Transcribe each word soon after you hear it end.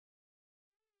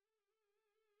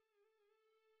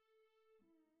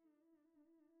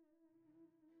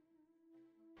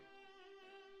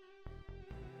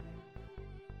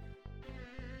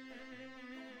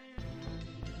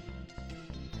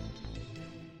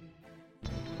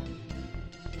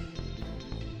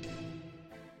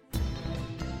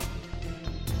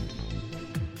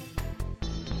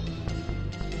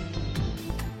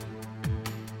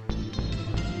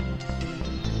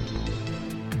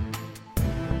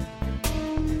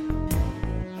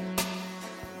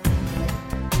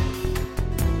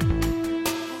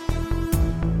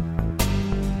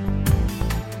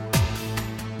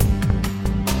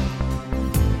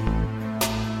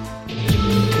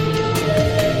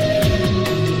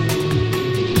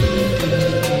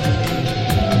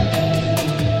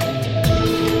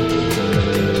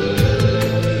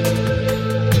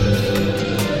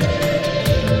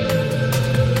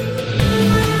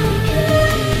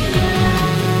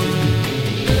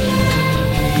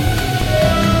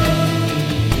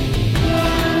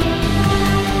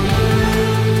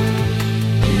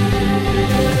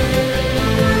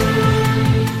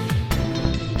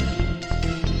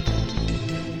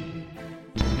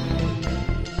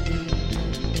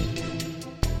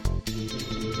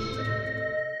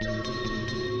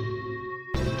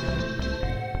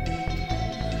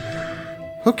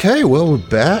Okay, well, we're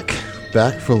back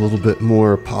for a little bit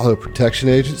more Apollo Protection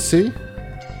Agency.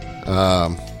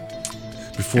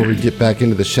 Before we get back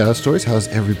into the shadow stories, how's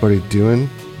everybody doing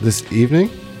this evening?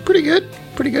 Pretty good.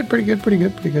 Pretty good. Pretty good.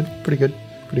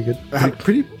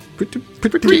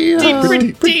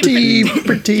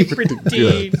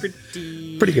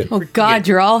 Oh God,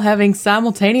 you're all having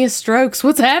simultaneous strokes.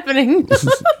 What's happening?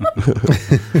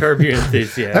 Curb your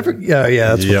enthusiasm. Yeah,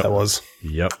 that's what that was.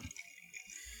 Yep.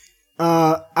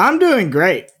 I'm doing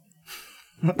great.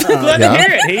 Glad to hear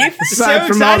it, Heath. Aside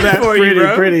from all that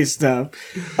pretty stuff.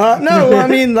 I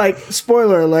mean, like,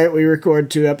 spoiler alert, we record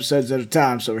 2 episodes at a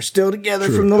time, so we're still together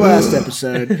from the last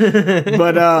episode.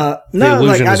 But, The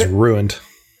illusion is ruined.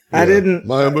 I didn't.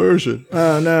 My immersion.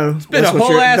 Oh, no. It's been a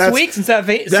whole ass week since I've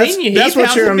seen you, Heath. That's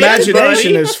what your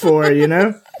imagination is for, you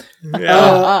know?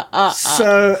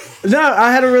 So, no,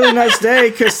 I had a really nice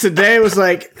day because today was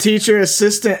like Teacher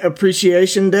Assistant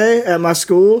Appreciation Day at my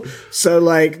school. So,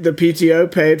 like, the PTO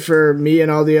paid for me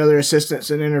and all the other assistants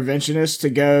and interventionists to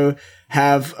go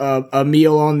have a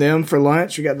meal on them for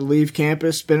lunch. We got to leave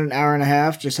campus, spend an hour and a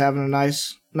half just having a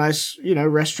nice,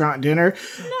 restaurant dinner.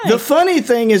 Nice. The funny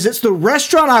thing is, it's the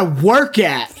restaurant I work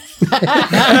at. God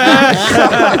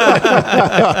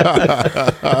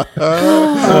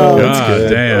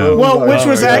damn. Well, which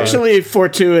was actually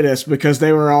fortuitous because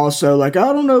they were also like,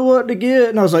 I don't know what to get.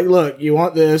 And I was like, look, you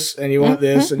want this, and you want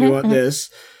this, and you want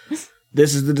this.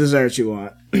 This is the dessert you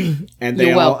want. And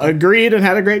they all agreed and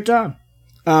had a great time.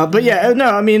 But yeah,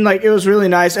 no, I mean, like, it was really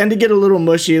nice. And to get a little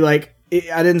mushy, like,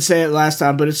 I didn't say it last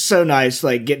time, but it's so nice,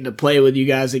 like, getting to play with you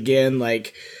guys again.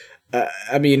 Like,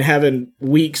 I mean, having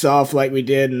weeks off like we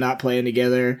did and not playing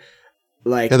together.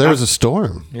 Like, yeah, there was a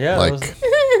storm. Yeah. Like,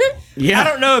 yeah. I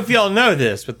don't know if y'all know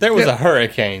this, but there was a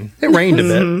hurricane. It rained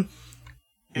a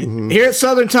bit. Here at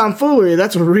Southern Tomfoolery,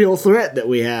 that's a real threat that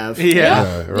we have.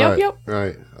 Yeah.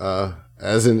 right.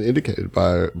 As indicated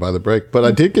by the break. But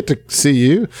I did get to see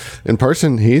you in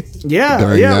person, Heath. Yeah,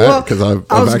 during that, because I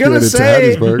evacuated to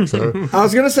Hattiesburg. So. I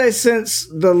was gonna say, since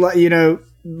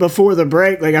before the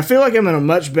break, like, I feel like I'm in a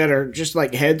much better just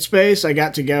like headspace. I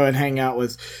got to go and hang out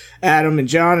with Adam and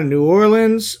John in New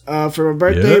Orleans for my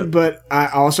birthday, but I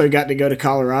also got to go to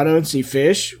Colorado and see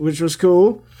fish, which was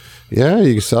cool. Yeah,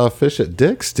 you saw a fish at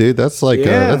Dick's, dude. That's like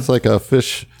a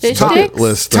fish bucket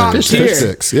list. Top tier. Fish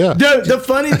sticks, yeah. Dude, the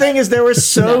funny thing is there were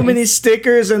so many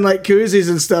stickers and like koozies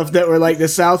and stuff that were like the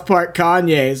South Park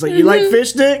Kanye's. Like, you like fish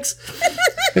sticks?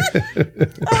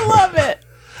 I love it.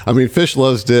 I mean, Fish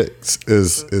Loves Dicks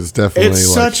is definitely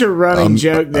it's such a running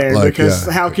joke there because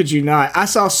how could you not? I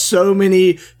saw so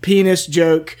many penis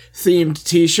joke themed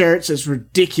t-shirts. It's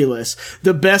ridiculous.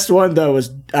 The best one though was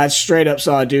I straight up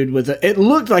saw a dude with it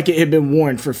looked like it had been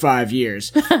worn for 5 years.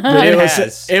 But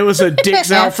it was a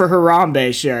Dicks Out for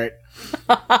Harambe shirt.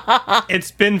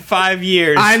 It's been 5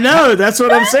 years. I know, that's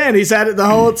what I'm saying. He's had it the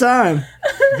whole time.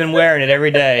 Been wearing it every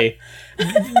day.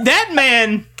 That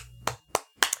man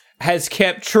has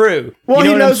kept true. Well,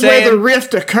 you know he knows where the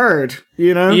rift occurred,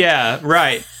 you know? Yeah,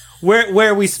 right.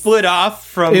 Where we split off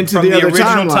from the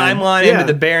original timeline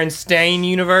into the Berenstain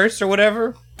universe or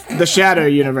whatever. The Shadow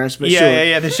universe, but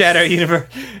yeah, the Shadow universe.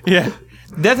 Yeah.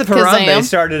 Death of Harambe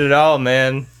started it all,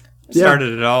 man.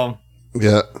 Started it all.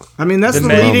 Yeah. I mean, that's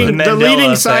the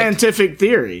leading scientific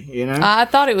theory, you know? I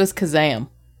thought it was Kazam.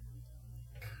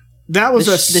 That was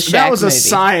a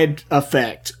side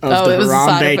effect of the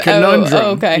Harambe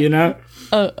conundrum. You know?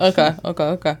 Okay.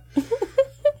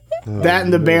 That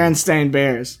and the Berenstain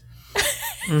Bears.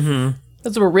 Mm-hmm.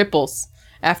 Those were ripples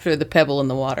after the pebble in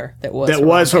the water. That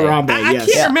was Harambe. I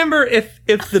can't remember if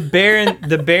the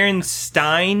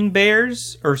Berenstain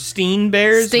Bears or Steen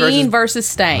Bears. Steen versus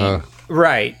Stain.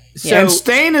 Right. So, and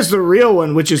Stain is the real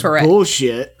one, which is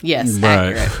bullshit. Yes,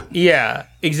 accurate. Yeah,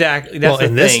 exactly. That's the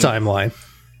thing. This timeline.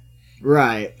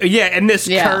 Right. Yeah, in this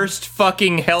cursed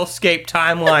fucking hellscape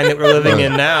timeline that we're living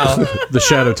in now. The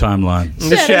Shadow timeline.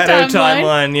 The Shadow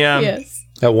timeline, yeah. Yes.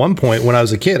 At one point when I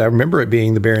was a kid, I remember it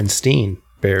being the Berenstain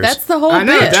Bears. That's the whole I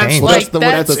know, bit.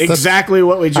 That's exactly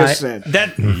what we just said.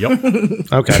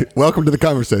 Yep. Okay. Welcome to the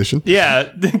conversation.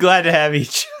 Yeah, glad to have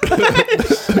each.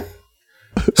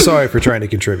 Sorry for trying to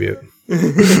contribute.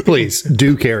 Please,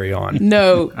 do carry on.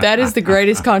 No, that is the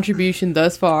greatest contribution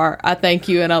thus far. I thank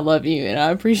you and I love you and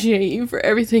I appreciate you for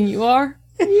everything you are.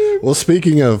 Well,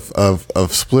 speaking of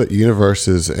split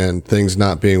universes and things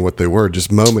not being what they were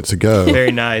just moments ago.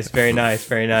 Very nice. Gloombot,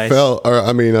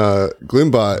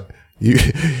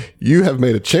 you have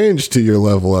made a change to your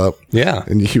level up. Yeah.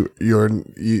 And you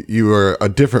are a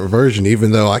different version,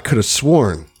 even though I could have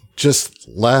sworn just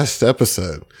last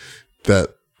episode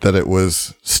that it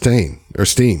was Stain or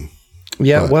Steam.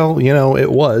 Yeah, well,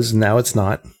 it was. Now it's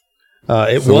not.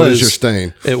 It so was. What is your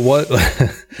stain? It was.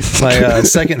 My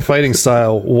second fighting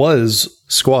style was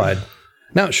squad.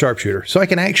 Now it's sharpshooter. So I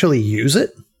can actually use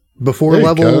it before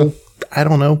level, I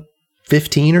don't know,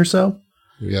 15 or so.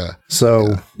 Yeah.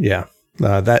 So,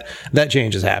 that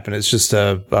change has happened. It's just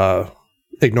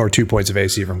ignore 2 points of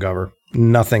AC from cover.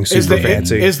 Nothing super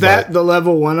fancy. Is that the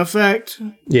level 1 effect?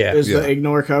 Yeah. The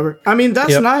ignore cover? I mean,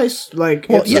 that's nice. Like,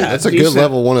 that's a good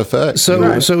level 1 effect.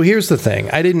 So here's the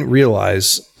thing. I didn't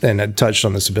realize, and I touched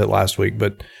on this a bit last week,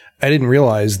 but I didn't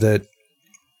realize that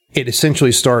it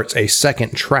essentially starts a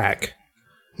second track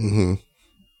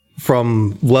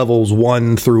from levels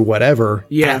 1 through whatever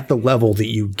at the level that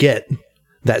you get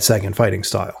that second fighting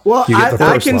style. Well,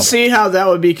 I can see how that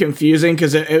would be confusing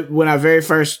because when I very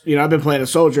first, I've been playing a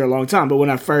soldier a long time, but when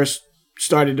I first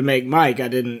started to make Mike, I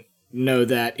didn't know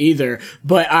that either.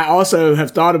 But I also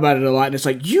have thought about it a lot, and it's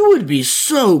like, you would be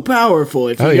so powerful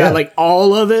if you got like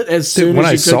all of it as soon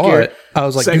as you took your I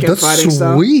was like, second dude, that's fighting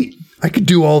sweet. Style. I could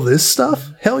do all this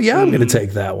stuff. Hell yeah, I'm going to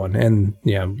take that one. And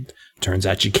turns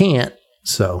out you can't.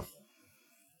 So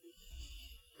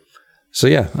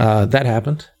that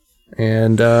happened.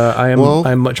 And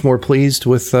I'm much more pleased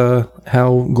with how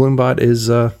Gloombot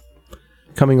is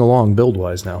coming along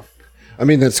build-wise now. I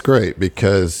mean, that's great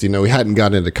because, we hadn't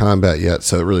gotten into combat yet,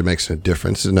 so it really makes no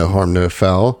difference. There's no harm, no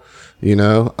foul,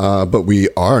 but we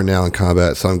are now in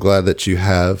combat, so I'm glad that you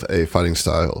have a fighting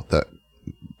style that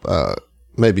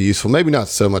may be useful. Maybe not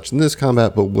so much in this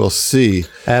combat, but we'll see.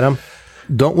 Adam,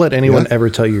 don't let anyone ever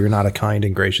tell you you're not a kind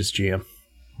and gracious GM.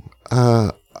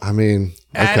 I mean,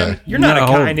 Adam, you're not a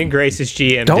kind and gracious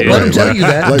GM. Don't let him tell you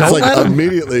that. Don't let him.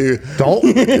 Immediately. Don't.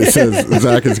 It says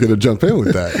Zach is going to jump in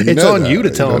with that. It's on you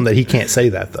to tell him that he can't say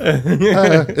that, though.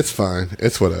 It's fine.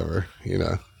 It's whatever.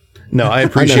 No, I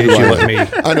appreciate you letting me.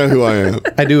 I know who I am.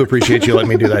 I do appreciate you letting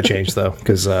me do that change, though,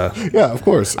 because of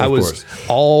course. I was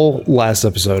all last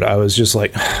episode. I was just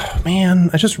like,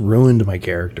 man, I just ruined my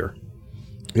character.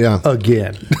 Yeah.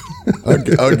 Again.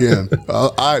 Again.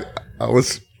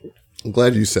 I'm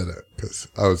glad you said it because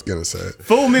I was going to say it.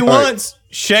 Fool me once,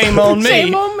 shame on me.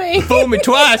 Shame on me. Fool me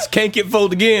twice, can't get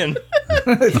fooled again.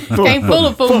 Can't fool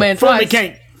a fool man twice.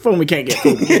 Fool me can't get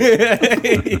fooled.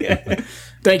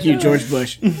 Thank you, George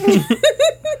Bush.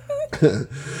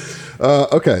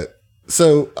 Okay.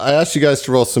 So I asked you guys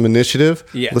to roll some initiative.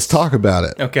 Yes. Let's talk about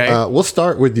it. Okay. We'll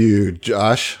start with you,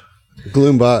 Josh.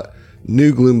 Gloombot,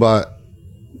 new Gloombot.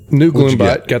 New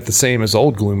Gloombot got the same as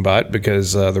old Gloombot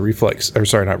because the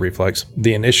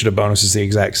the initiative bonus is the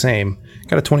exact same.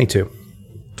 Got a 22.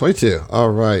 22.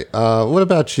 All right. What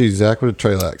about you, Zach? What did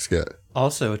Trelax get?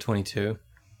 Also a 22.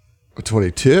 A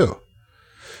 22.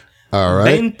 All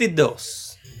right. 22.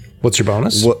 What's your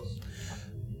bonus? What?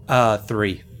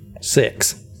 3.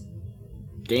 6.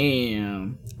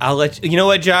 Damn. I'll let you know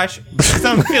what, Josh? Because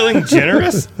I'm feeling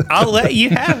generous, I'll let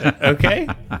you have it, okay?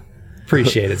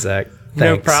 Appreciate it, Zach. Thanks.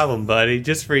 No problem, buddy.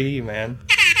 Just for you, man.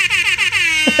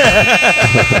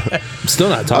 I'm still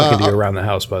not talking to you around the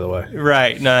house, by the way.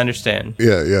 Right. No, I understand.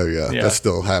 Yeah. That's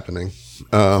still happening.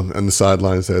 And the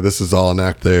sidelines there. This is all an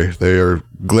act. They are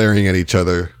glaring at each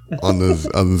other on the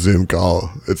Zoom call.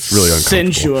 It's really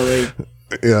uncomfortable. Sensually.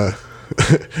 Yeah.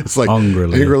 It's like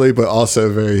angrily, but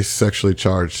also very sexually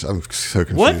charged. I'm so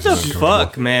confused. What the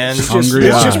fuck, man? It's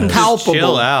just palpable.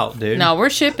 Chill out, dude. No, we're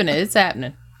shipping it. It's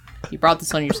happening. You brought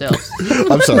this on yourselves.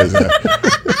 I'm sorry, Zach.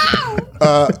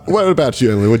 What about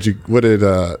you, Emily? What did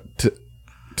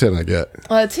Tina get?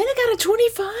 Tina got a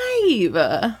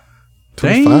 25.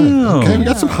 25. Damn. Okay, we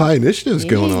got some high initiatives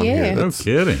going on here. No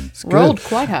kidding. Rolled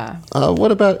quite high.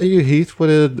 What about you, Heath? What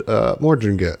did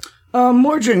Mordrin get?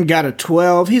 Mordrin got a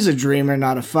 12. He's a dreamer,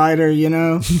 not a fighter,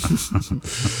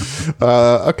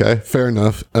 Okay, fair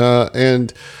enough.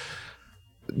 And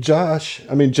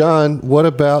John, what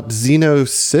about Xeno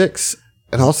 6?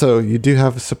 And also, you do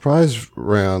have a surprise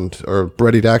round, or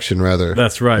ready to action, rather.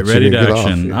 That's right, ready to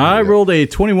action. I rolled a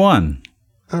 21.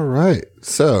 All right.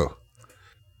 So,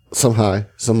 some high,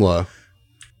 some low.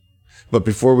 But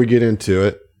before we get into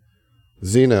it,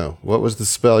 Xeno, what was the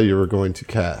spell you were going to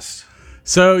cast?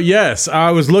 So, yes,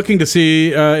 I was looking to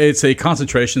see, it's a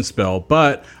concentration spell,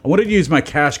 but I wanted to use my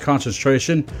cash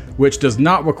concentration, which does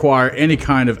not require any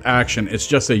kind of action. It's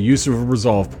just a use of a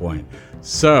resolve point.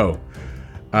 So,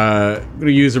 I'm going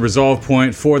to use a resolve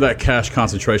point for that cash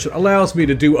concentration. Allows me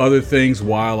to do other things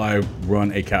while I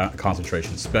run a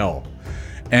concentration spell.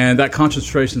 And that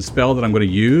concentration spell that I'm going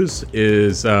to use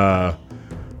is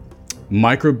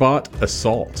Microbot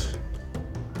Assault.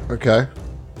 Okay.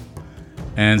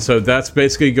 And so that's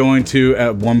basically going to,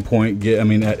 at one point,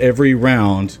 at every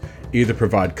round, either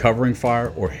provide covering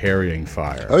fire or harrying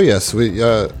fire. Oh yes, we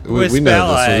know this.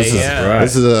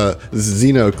 This is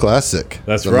Xeno Classic.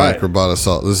 That's the right. Microbot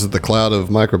Assault. This is the cloud of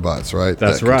microbots, right?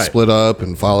 That's that right. Split up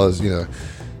and follows.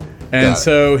 And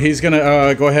so he's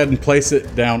gonna go ahead and place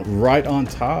it down right on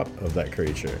top of that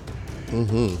creature.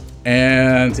 Mm-hmm.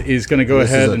 And he's gonna go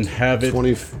ahead and have it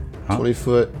 20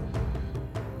 foot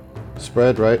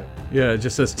spread, right? Yeah, it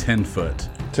just says 10 foot.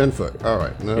 10 foot. All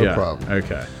right, no problem.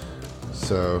 Okay.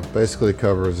 So basically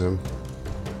covers him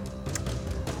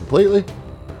completely.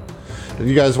 Do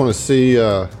you guys want to see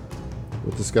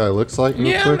what this guy looks like?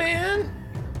 Real quick? Man.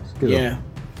 Yeah.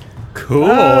 Cool.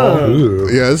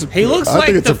 Yeah, he looks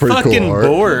like the fucking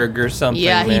Borg or something.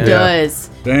 Yeah, he man. does.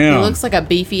 Damn. He looks like a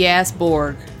beefy ass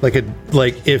Borg. Like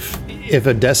if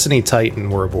a Destiny Titan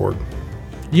were a Borg.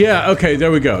 Yeah, okay,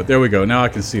 there we go. Now I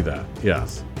can see that.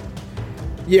 Yes.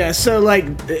 Yeah, so like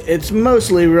it's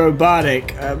mostly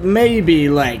robotic, maybe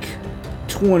like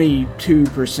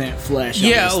 22% flesh.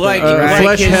 Yeah, like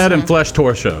flesh head and flesh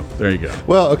torso. There you go.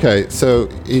 Well, okay, so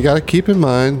you got to keep in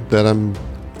mind that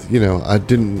I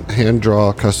didn't hand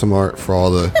draw custom art for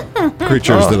all the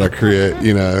creatures that I create,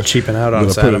 Cheaping out on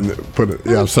Saturn.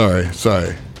 I'm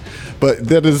sorry. But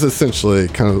that is essentially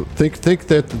kind of think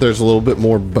that there's a little bit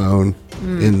more bone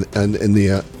in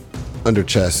the under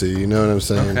chassis, you know what I'm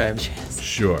saying? Okay.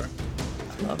 Sure.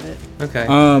 Love it. Okay.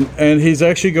 And he's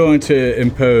actually going to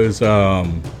impose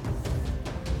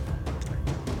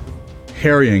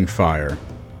harrying fire,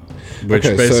 which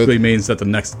basically means that the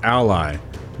next ally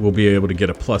will be able to get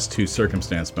a +2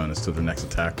 circumstance bonus to the next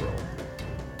attack roll.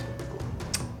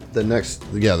 The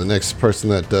next person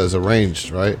that does a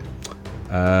ranged, right?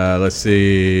 Let's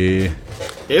see.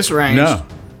 It's ranged. No.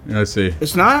 Let's see.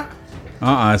 It's not?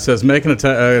 It says make an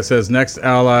attack. It says next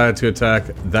ally to attack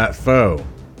that foe.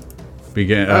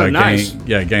 Nice.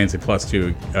 Gains a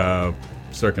 +2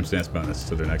 circumstance bonus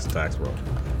to their next attacks roll.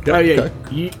 Yep. Oh yeah.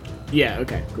 Okay. Yeah.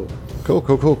 Okay. Cool.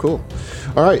 Cool.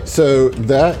 All right. So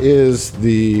that is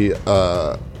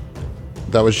that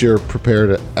was your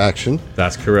prepared action.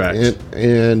 That's correct.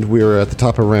 And we were at the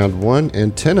top of round 1.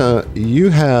 And Tenna, you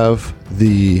have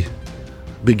the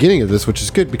beginning of this, which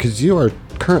is good because you are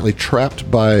currently trapped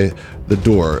by the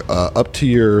door. Up to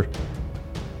your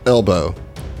elbow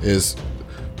is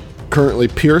currently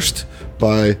pierced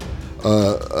by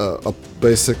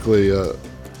basically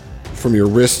from your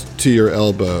wrist to your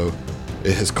elbow.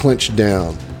 It has clenched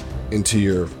down into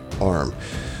your arm.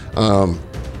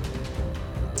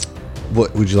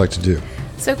 What would you like to do?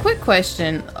 So, quick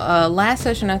question. Last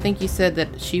session, I think you said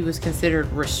that she was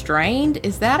considered restrained.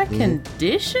 Is that a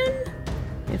condition?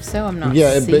 If so, I'm not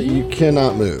Yeah, seeing but you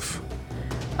cannot move.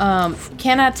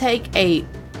 Can I take a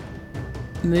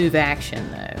move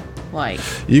action, though? Like,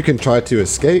 you can try to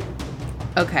escape.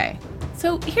 Okay.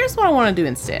 So, here's what I want to do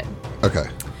instead. Okay.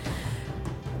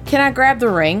 Can I grab the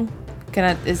ring?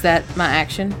 Is that my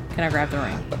action? Can I grab the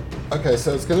ring? Okay,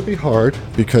 so it's going to be hard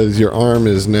because your arm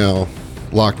is now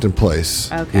locked in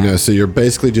place. Okay. So you're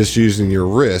basically just using your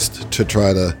wrist to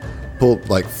try to pull,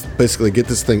 basically get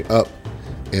this thing up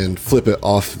and flip it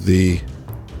off the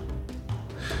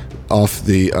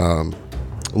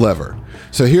lever.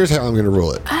 So here's how I'm going to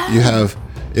rule it.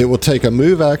 It will take a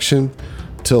move action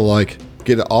to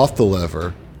get it off the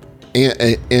lever,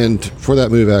 and for that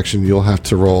move action, you'll have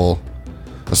to roll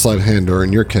a sleight of hand, or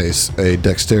in your case, a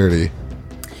dexterity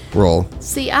roll.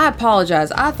 See, I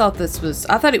apologize. I thought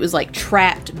it was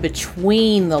trapped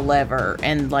between the lever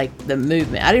and the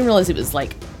movement. I didn't realize it was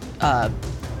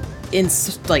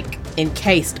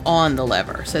encased on the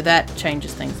lever. So that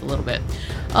changes things a little bit.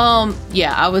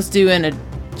 Yeah, I was doing a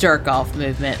jerk off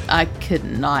movement. I could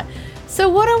not. So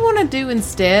what I want to do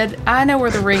instead, I know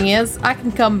where the ring is. I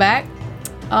can come back.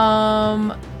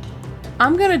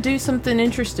 I'm gonna do something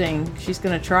interesting. She's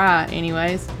gonna try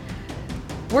anyways.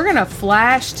 We're gonna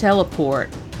flash teleport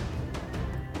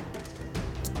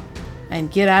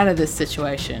and get out of this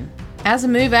situation. As a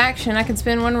move action, I can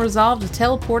spend one resolve to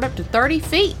teleport up to 30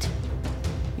 feet.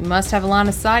 You must have a line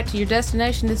of sight to your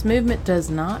destination. This movement does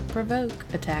not provoke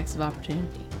attacks of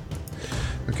opportunity.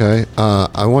 Okay,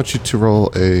 I want you to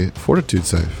roll a fortitude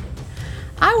save.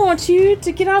 I want you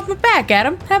to get off my back,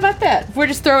 Adam. How about that? We're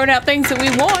just throwing out things that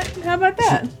we want. How about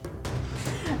that?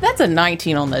 That's a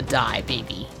 19 on the die,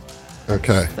 baby.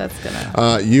 Okay. That's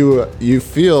gonna. You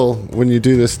feel when you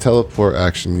do this teleport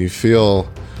action, you feel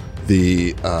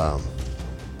the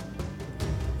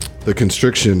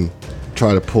constriction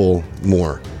try to pull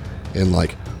more and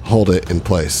hold it in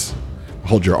place,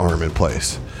 hold your arm in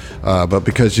place. But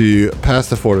because you pass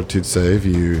the fortitude save,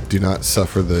 you do not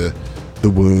suffer the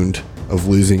wound of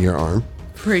losing your arm.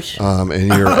 Appreciate. And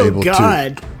you're able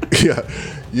God.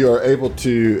 you are able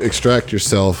to extract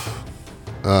yourself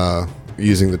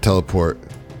using the teleport.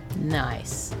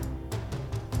 Nice.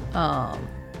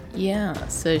 Yeah,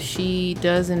 so she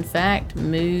does in fact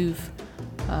move.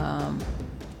 Oh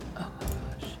my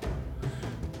gosh.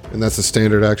 And that's a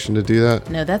standard action to do that?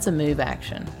 No, that's a move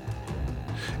action.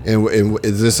 And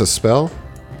is this a spell?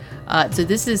 So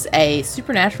this is a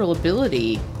supernatural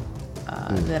ability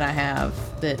that I have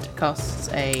that costs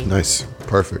a... Nice.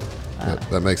 Perfect.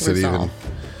 That makes resolve. it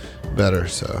even better,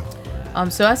 so...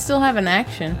 So I still have an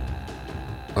action.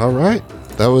 All right.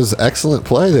 That was excellent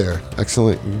play there.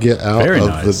 Excellent get out Very of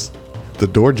nice. the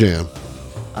door jam.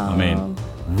 I mean,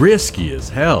 risky as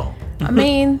hell. I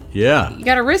mean, Yeah, you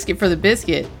gotta risk it for the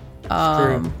biscuit.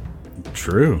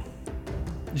 true.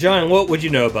 John, what would you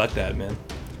know about that, man?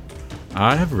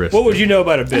 I have risked What would it. you know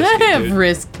about a biscuit, I have dude?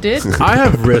 risked it. I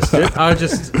have risked it. I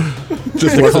just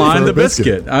declined the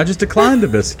biscuit. I just declined the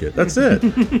biscuit. That's it.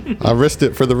 I risked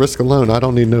it for the risk alone. I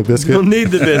don't need no biscuit. You'll need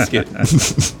the biscuit.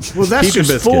 Well, that's Keep your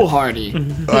just biscuit. foolhardy.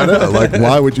 I know. Like,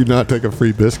 why would you not take a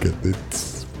free biscuit?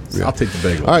 I'll take the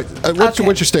big one. All right.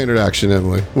 What's your standard action,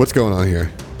 Emily? What's going on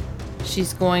here?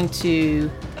 She's going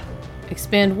to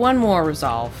expend one more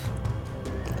resolve,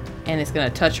 and it's going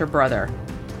to touch her brother,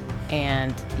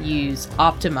 and use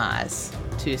Optimize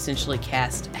to essentially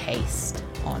cast haste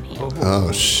on him.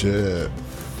 Oh, shit.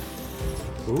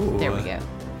 There we go.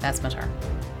 That's my turn.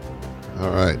 All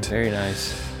right. Very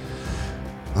nice.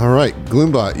 All right.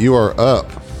 Gloombot, you are up.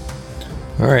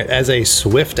 All right, as a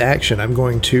swift action, I'm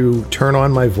going to turn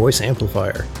on my voice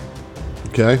amplifier.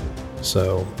 Okay.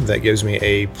 So that gives me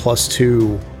a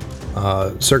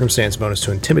 +2 circumstance bonus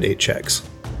to intimidate checks.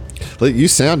 You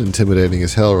sound intimidating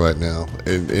as hell right now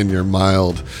in your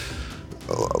mild,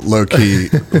 low-key,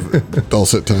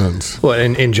 dulcet tones. What,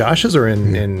 in Josh's or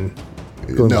in No, I'm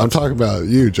Gloombot's? talking about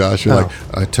you, Josh. You're Oh.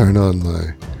 like, I turn on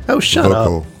my Oh, shut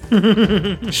vocal. up.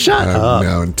 Shut up. I'm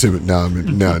now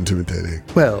intimidating.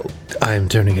 Well, I'm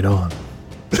turning it on.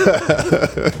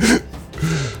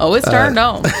 Oh, it's turned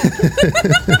on.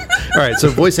 All right, so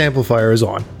voice amplifier is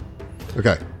on.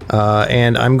 Okay.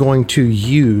 And I'm going to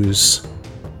use,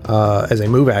 as a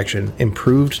move action,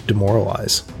 improved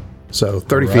demoralize. So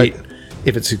 30 Right. feet.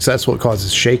 If it's successful, it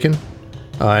causes shaken.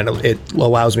 And it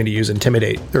allows me to use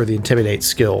intimidate, or the intimidate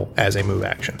skill, as a move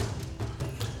action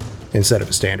instead of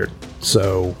a standard.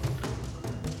 So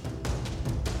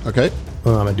Okay.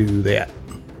 I'm going to do that.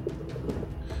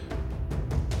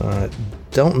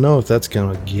 Don't know if that's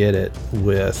going to get it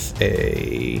with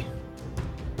a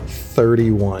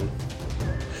 31.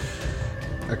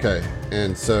 Okay.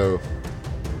 And so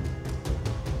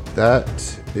that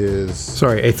is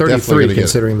Sorry, a definitely 33 gonna get it.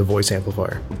 considering the voice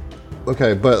amplifier.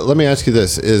 Okay, but let me ask you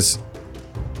this: is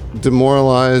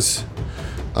demoralize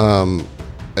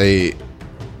a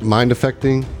mind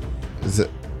affecting? Is it?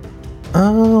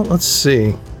 Let's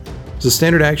see. As a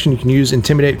standard action, you can use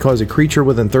Intimidate, cause a creature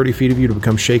within 30 feet of you to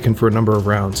become shaken for a number of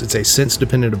rounds. It's a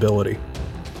sense-dependent ability.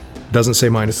 Doesn't say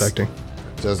mind affecting.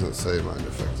 Doesn't say mind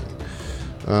affecting.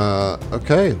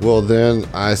 Okay, well then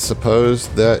I suppose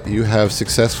that you have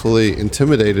successfully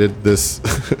intimidated this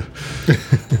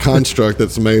construct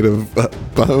that's made of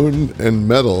bone and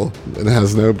metal and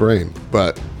has no brain,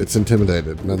 but it's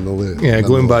intimidated nonetheless. Yeah,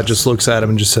 Gloombot just looks at him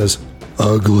and just says,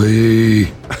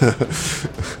 "Ugly."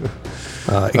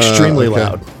 Extremely okay.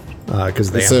 loud because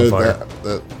of the So amplifier.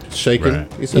 that shaken.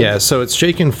 Right. You said? Yeah, so it's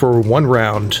shaken for 1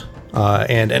 round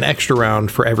and an extra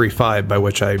round for every 5 by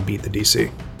which I beat the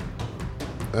DC.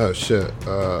 Oh shit.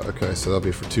 Okay, so that'll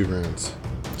be for 2 rounds.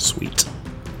 Sweet.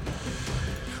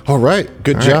 All right,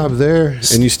 good job there.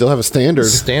 And you still have a standard.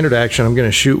 Standard action, I'm going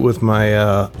to shoot with my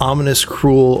ominous,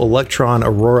 cruel Electron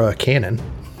Aurora cannon.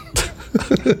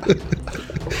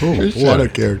 Your shadow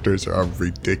characters are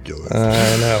ridiculous.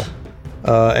 I know.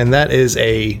 And that is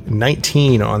a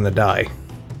 19 on the die.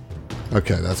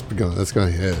 Okay, that's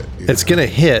gonna hit. It's going to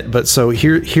hit, but so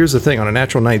here's the thing. On a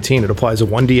natural 19, it applies a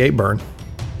 1d8 burn.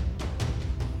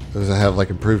 Does it have like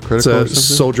improved It's critical or a something?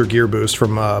 soldier gear boost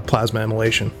from Plasma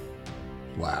Immolation.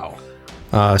 Wow.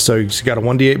 So you got a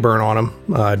 1d8 burn on him.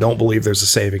 I don't believe there's a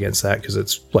save against that because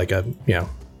it's like a, Yeah.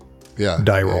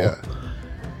 die roll. Yeah.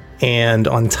 And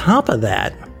on top of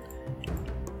that,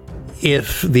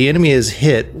 if the enemy is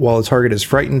hit while the target is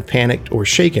frightened, panicked, or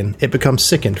shaken, it becomes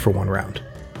sickened for 1 round.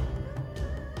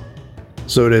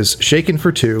 So it is shaken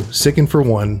for 2, sickened for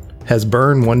 1, has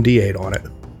burn 1d8 on it.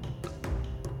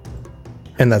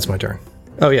 And that's my turn.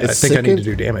 Oh yeah, It's I think I need to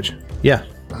sickened? do damage. Yeah.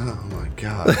 Oh my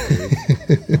god.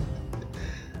 Dude.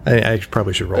 I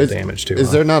probably should roll damage too. Is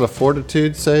huh? there not a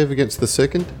fortitude save against the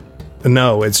sickened?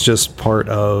 No, it's just part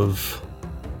of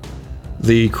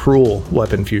the Cruel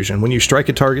weapon fusion. When you strike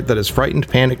a target that is frightened,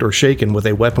 panicked, or shaken with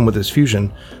a weapon with this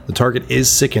fusion, the target is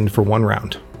sickened for 1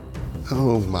 round.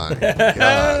 Oh my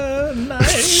god!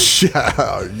 Nice.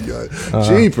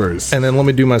 Jeepers! And then let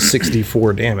me do my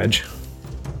 64 damage.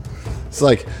 It's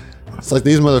like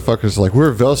these motherfuckers are like,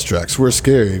 we're Velstrax, we're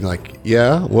scary. And like,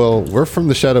 yeah, well, we're from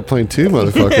the Shadow Plane too,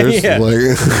 motherfuckers. Yeah. Like,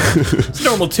 it's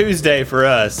normal Tuesday for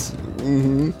us.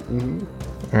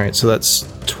 All right, so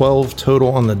that's 12 total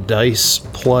on the dice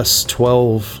plus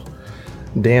 12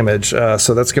 damage.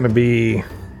 So that's going to be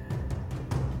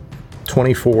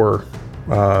 24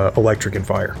 electric and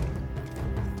fire.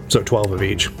 So 12 of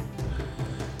each.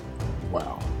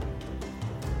 wow.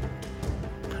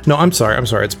 No, I'm sorry.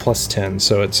 It's plus 10,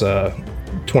 so it's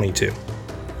 22.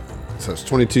 So it's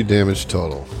 22 damage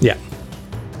total. Yeah.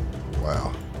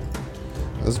 Wow.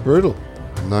 That's brutal.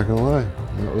 I'm not gonna lie.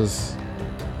 That was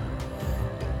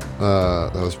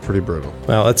pretty brutal.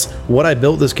 Well, that's what I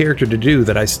built this character to do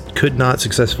that I could not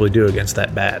successfully do against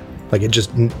that bat. Like, it just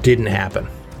didn't happen.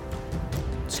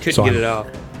 Just couldn't get it off.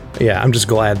 Yeah, I'm just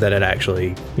glad that it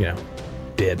actually,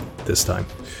 did this time.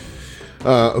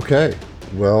 Okay.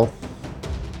 Well,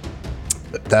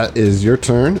 that is your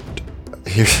turn.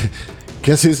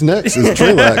 Guess who's next is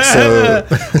Trelax. So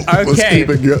let's keep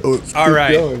it All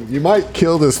right. going. You might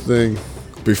kill this thing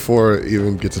before it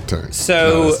even gets a turn. So,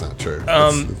 no, that's not true.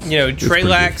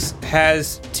 Trelax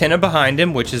has Tenna behind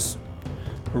him, which is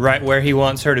right where he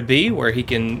wants her to be, where he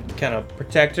can kind of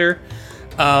protect her.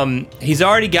 He's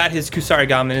already got his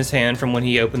Kusarigama in his hand from when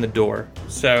he opened the door,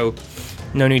 so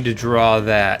no need to draw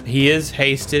that. He is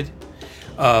hasted.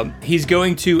 He's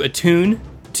going to attune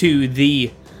to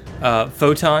the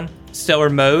photon stellar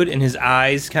mode, and his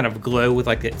eyes kind of glow with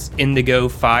like its indigo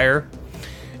fire.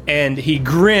 And he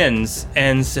grins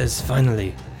and says,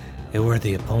 "Finally, a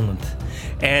worthy opponent."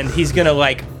 And he's gonna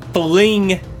like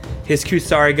fling his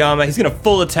Kusarigama. He's gonna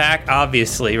full attack,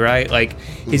 obviously, right? Like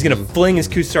he's gonna fling his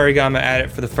Kusarigama at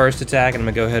it for the first attack, and I'm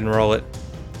gonna go ahead and roll it.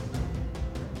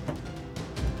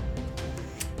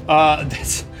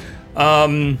 That's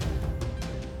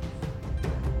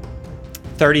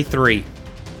 33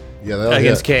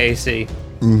 against KAC.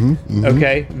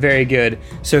 Okay, very good.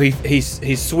 So he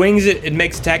swings it, it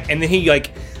makes attack, and then he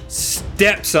like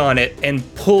steps on it and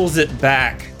pulls it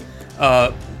back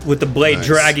with the blade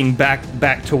dragging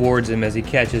back towards him as he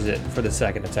catches it for the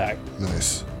second attack.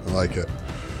 Nice. I like it.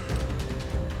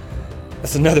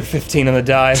 That's another 15 on the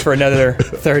die for another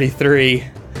 33. You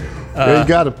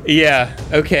got him. Yeah,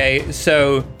 okay.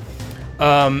 So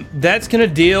that's going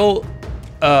to deal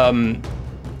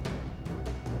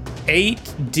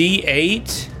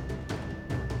 8d8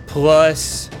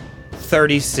 plus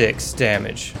 36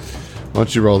 damage. Why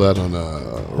don't you roll that on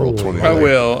roll 20? I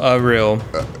will.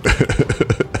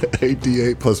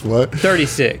 8d8 plus what?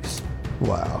 36.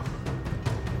 Wow.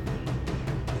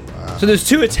 So there's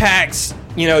 2 attacks,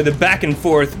 the back and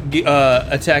forth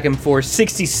attack him for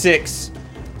 66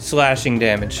 slashing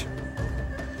damage.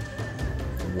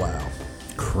 Wow.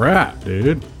 Crap,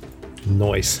 dude.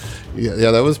 Nice.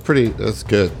 Yeah, that's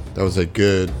good. That was a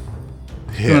good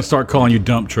hit. I'm gonna start calling you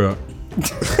dump truck.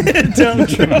 Dump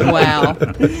truck. Wow.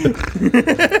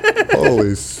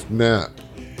 Holy snap.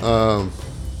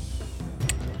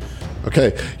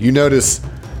 Okay, you notice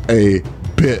a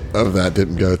bit of that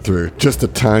didn't go through. Just a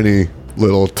tiny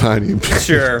bit.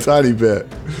 Sure. Tiny bit.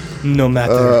 No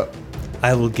matter.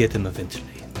 I will get him eventually.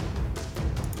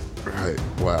 Right.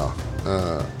 Wow.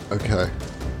 Okay.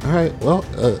 All right. Well,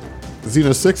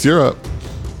 Xeno 6, you're up.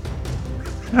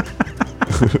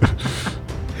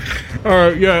 All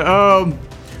right. Yeah.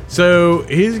 So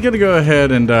he's gonna go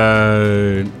ahead and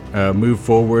move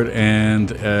forward and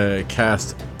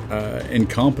cast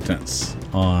incompetence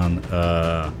on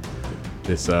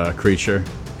this creature,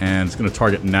 and it's going to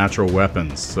target natural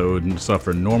weapons, so it would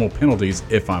suffer normal penalties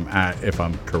if I'm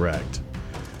correct.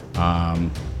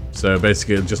 So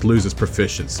basically, it just loses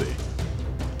proficiency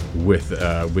with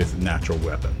natural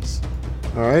weapons.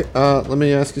 All right. Let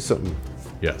me ask you something.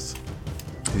 Yes.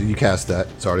 You cast that.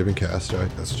 It's already been cast, right?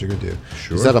 That's what you're going to do.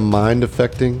 Sure. Is that a mind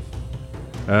affecting?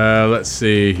 Let's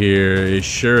see here. It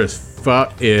sure as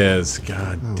fuck is.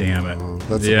 God damn it.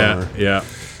 That's a bummer. Yeah.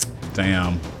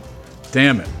 Damn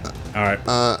it. All right.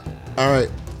 All right.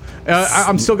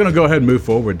 I'm still going to go ahead and move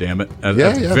forward, damn it. At the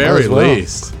might very as well.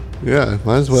 least. Yeah,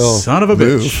 might as well. Son of a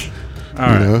move. bitch. All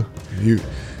right.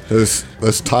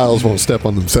 Those tiles won't step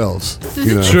on themselves.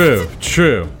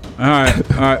 True. All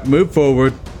right. Move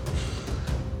forward.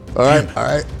 All right.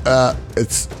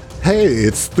 It's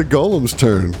the golem's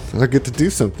turn. I get to do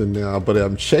something now, but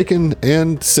I'm shaken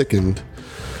and sickened.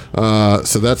 So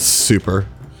that's super.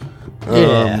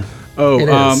 Yeah. It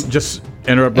is. Just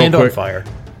interrupt real And on quick. fire.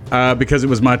 Because it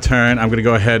was my turn, I'm going to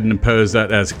go ahead and impose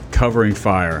that as covering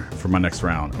fire for my next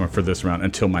round, or for this round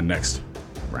until my next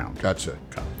round. Gotcha.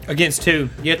 Against two.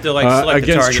 You have to select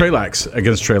the Against target.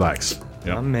 Against Trelax.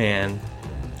 Yep. Oh man.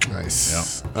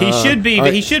 Nice. He should be all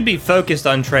right. he should be focused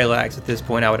on Trelax at this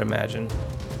point, I would imagine.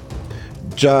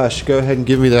 Josh, go ahead and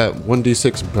give me that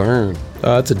 1d6 burn.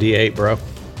 It's a D8, bro.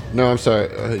 No, I'm sorry.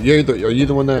 Are you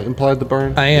the one that implied the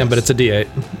burn? I am, but it's a D8.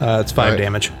 It's 5 Alright.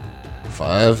 damage.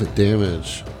 5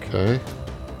 damage. Okay.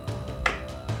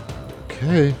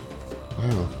 Okay.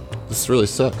 Wow. This really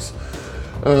sucks.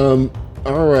 All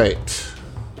right.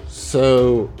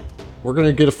 So we're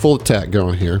gonna get a full attack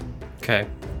going here. Okay.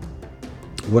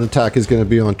 One attack is going to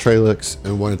be on Trelix,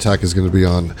 and one attack is going to be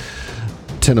on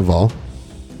Teneval.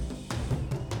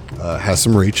 Has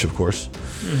some reach, of course.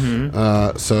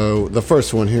 So the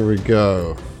first one, here we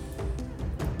go.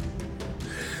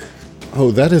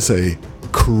 Oh, that is a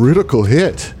critical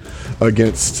hit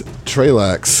against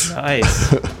Trelax. Nice.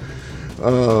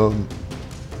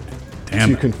 Damn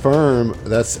To it. confirm,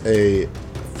 that's a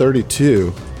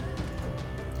 32,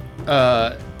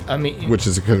 I mean which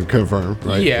is a confirm,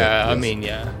 right? yeah, I yes. mean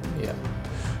yeah.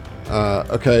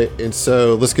 Okay, and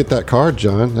so let's get that card,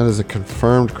 John. That is a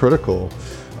confirmed critical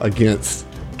against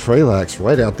Trelax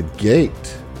right out the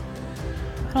gate.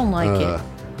 I don't like it.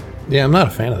 Yeah, I'm not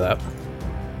a fan of that.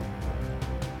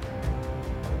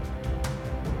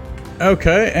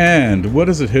 Okay, and what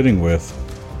is it hitting with?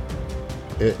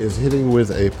 It is hitting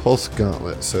with a pulse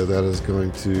gauntlet, so that is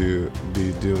going to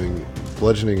be doing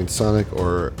bludgeoning and sonic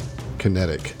or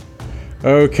kinetic.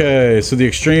 Okay, so the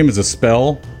extreme is a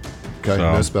spell. Okay,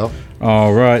 So- no spell.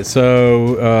 All right,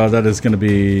 so that is going to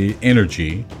be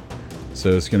energy. So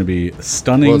it's going to be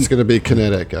stunning. Well, it's going to be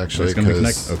kinetic, actually. It's going to be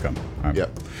 'cause- connect. Okay. All right.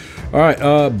 Yep. All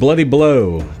right. Bloody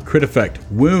blow, crit effect,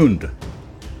 wound.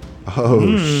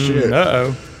 Oh, shit.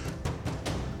 Uh-oh.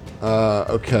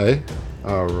 Okay.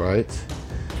 All right.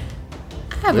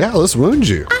 have a- Yeah, let's wound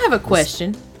you. I have a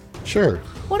question. Sure.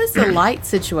 What is the light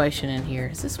situation in here?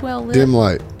 Is this well lit? Dim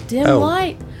light. Dim Oh,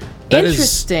 light? that is-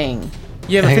 Interesting.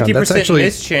 You have a Hang on, 50% that's actually-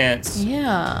 miss chance.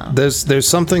 Yeah. There's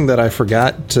something that I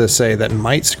forgot to say that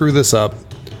might screw this up,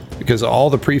 because all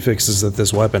the prefixes that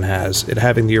this weapon has, it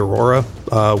having the aurora,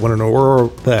 when an aurora,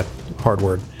 that hard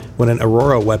word, when an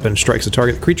aurora weapon strikes a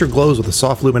target, the creature glows with a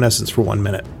soft luminescence for 1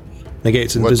 minute.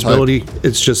 Negates What invisibility.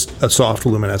 It's just a soft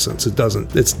luminescence. It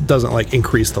doesn't like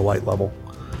increase the light level.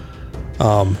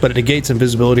 But it negates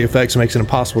invisibility effects and makes it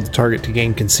impossible for the target to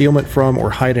gain concealment from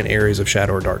or hide in areas of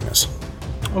shadow or darkness.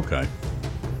 Okay.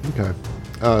 Okay.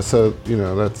 So,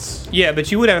 that's Yeah,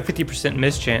 but you would have a 50%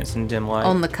 miss chance in dim light.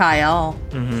 On the Kyle.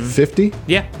 50?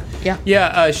 Yeah. Yeah.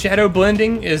 Yeah, shadow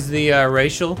blending is the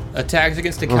racial attacks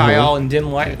against the Kyle in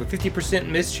dim light with a 50%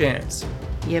 miss chance.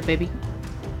 Yeah, baby.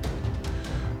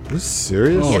 Are you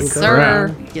serious? Holy Yes, crap.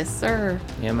 sir. Yes, sir.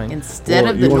 Yeah, man. Instead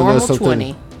Well, of you the wanna know normal something?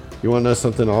 20. You want to know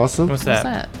something awesome? What's What's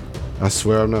that? that? I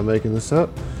swear I'm not making this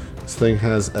up. This thing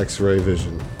has X-ray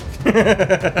vision.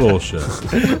 Bullshit.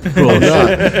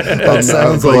 That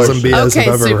sounds like some BS Okay, if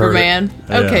I've ever Superman.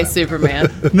 Okay, Yeah.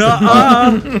 Superman. No.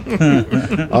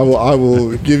 I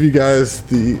will give you guys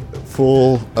the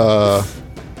full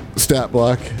stat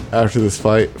block after this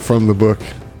fight from the book.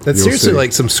 That's You'll seriously see.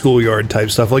 like some schoolyard type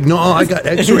stuff. Like, no, I got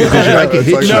X-ray vision. I can It's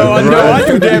hit like you. that. No, I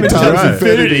do damage Times Right.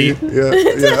 infinity.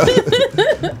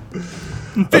 Yeah.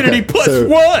 Infinity Okay, plus so-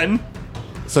 1.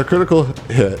 So critical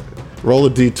hit. Roll a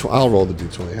d20. I'll roll the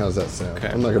d20. How's that sound? Okay.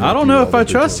 I'm not gonna I make don't you know roll if I the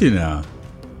trust D20. you now.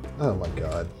 Oh my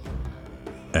god.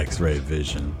 X-ray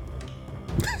vision.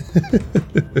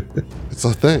 It's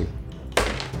a thing.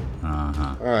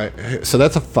 All right. So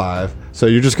that's a 5. So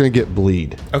you're just gonna get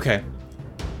bleed. Okay.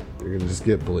 You're gonna just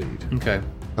get bleed. Okay.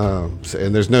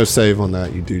 And there's no save on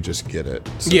that. You do just get it.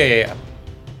 So- Yeah.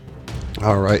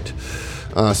 All right.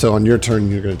 So on your turn,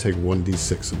 you're going to take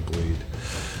 1d6 of bleed.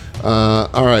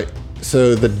 All right.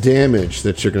 So the damage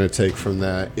that you're going to take from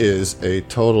that is a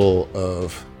total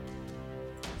of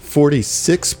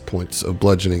 46 points of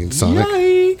bludgeoning and sonic.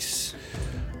 Yikes.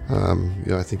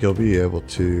 I think you'll be able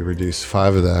to reduce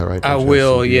 5 of that, right? I Josh?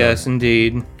 will, Yeah. yes,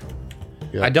 indeed.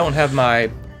 Yeah. I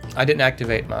didn't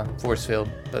activate my force field,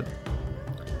 but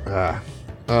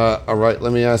All right.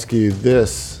 Let me ask you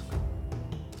this.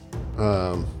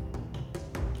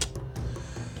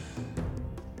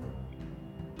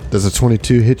 Does a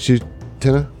 22 hit you,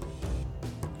 Tina?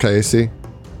 KAC?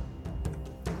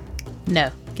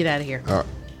 No, get out of here. All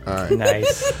right.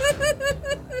 nice.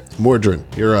 Mordrin,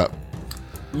 you're up.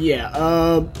 Yeah,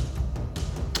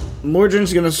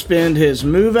 Mordrin's gonna spend his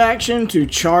move action to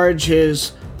charge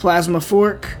his plasma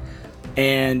fork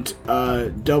and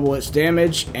double its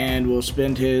damage, and will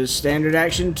spend his standard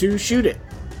action to shoot it.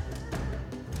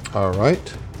 All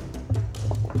right.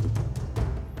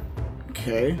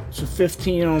 Okay, so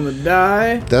 15 on the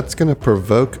die. That's going to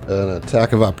provoke an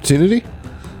attack of opportunity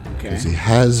Okay. because he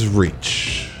has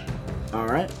reach. All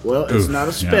right. Well, it's Oof, not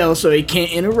a spell, yeah. so he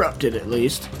can't interrupt it at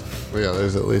least. Well, yeah,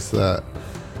 there's at least that.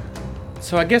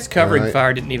 So I guess covering Alright.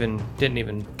 fire didn't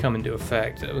even come into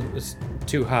effect. It was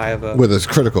too high of a With his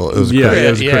critical, it was Yeah, critical. it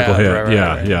was a critical hit. right,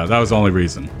 yeah, right. yeah, that was the only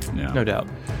reason. Yeah. no doubt.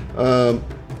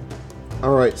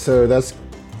 All right, so that's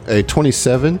a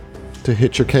 27 to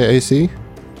hit your KAC.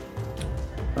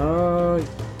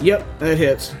 Yep, that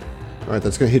hits. All right,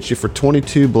 that's going to hit you for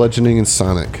 22 bludgeoning and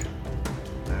sonic.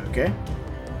 Okay.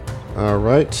 All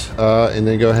right, and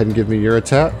then go ahead and give me your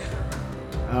attack.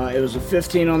 It was a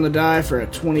 15 on the die for a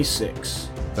 26.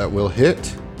 That will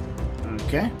hit.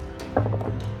 Okay.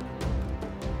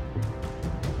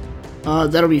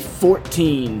 That'll be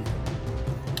 14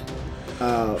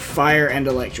 fire and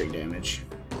electric damage.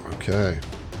 Okay.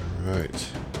 All right.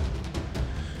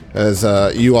 As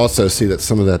you also see that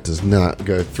some of that does not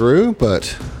go through, but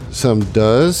some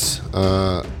does.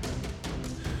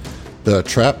 The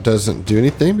trap doesn't do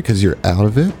anything because you're out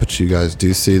of it, but you guys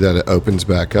do see that it opens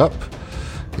back up.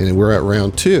 And we're at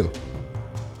round 2.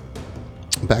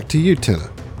 Back to you, Tina.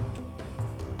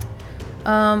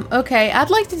 Okay, I'd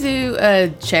like to do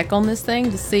a check on this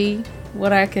thing to see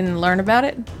what I can learn about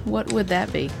it. What would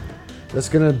that be? That's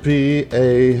going to be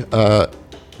a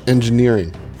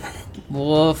engineering.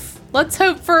 Woof. Let's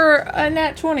hope for a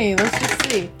nat 20. Let's just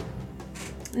see.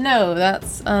 No,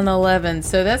 that's an 11.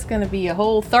 So that's going to be a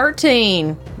whole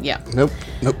 13. Yeah. Nope.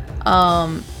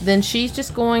 Then she's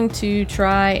just going to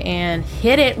try and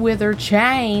hit it with her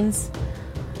chains.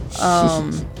 All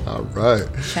right.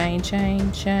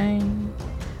 Chain.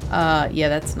 Yeah,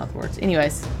 that's not the words.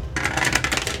 Anyways.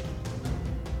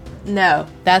 No,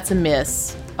 that's a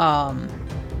miss.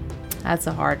 That's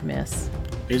a hard miss.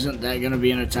 Isn't that going to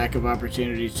be an attack of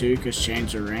opportunity too? Because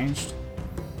chains are ranged.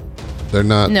 They're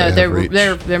not. No, they have reach.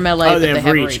 they're melee, Oh, but they they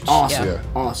have reach. reach. Awesome. Yeah. Yeah.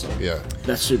 Awesome. Yeah.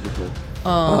 That's super cool.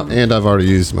 And I've already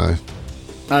used my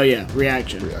Oh yeah,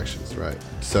 reaction. reactions, right?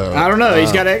 So I don't know.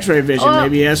 He's got X-ray vision. well-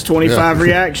 Maybe he has 25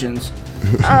 reactions.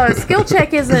 Skill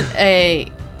check isn't a.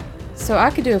 So I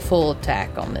could do a full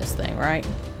attack on this thing, right?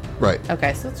 right.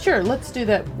 Okay, so sure, let's do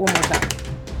that one more time.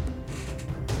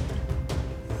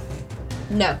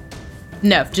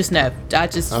 No, just no. I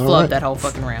just All flubbed right. that whole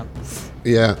fucking round.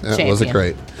 Yeah, that wasn't Champion.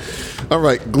 great. All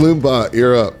right, Gloombot,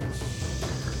 you're up.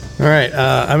 All right,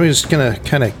 I'm just gonna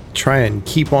kind of try and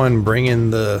keep on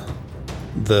bringing the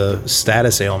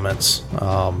status ailments,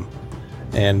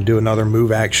 and do another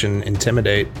move action,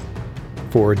 intimidate,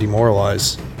 for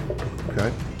demoralize.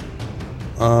 Okay.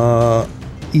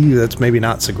 That's maybe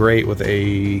not so great with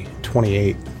a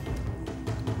 28.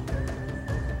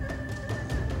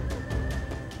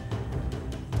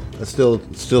 That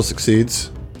still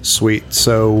succeeds. Sweet.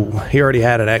 So he already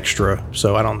had an extra,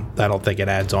 so I don't think it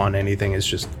adds on anything. It's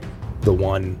just the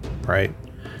one, right?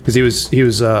 Because he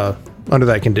was under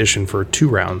that condition for 2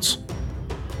 rounds.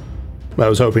 I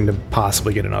was hoping to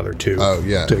possibly get another 2. Oh,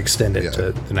 yeah. To extend it Yeah.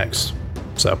 to the next.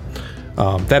 So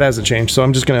that hasn't changed. So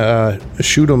I'm just gonna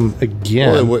shoot him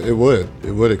again. Well,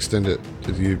 it would extend it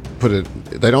if you put it.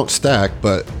 They don't stack,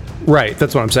 but Right,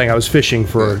 that's what I'm saying. I was fishing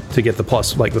to get the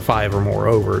plus, like the 5 or more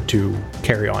over to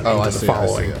carry on Oh, into I the see,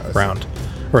 following I see. round,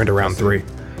 or into round 3.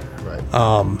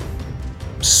 right.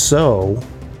 So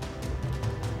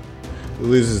It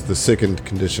loses the sickened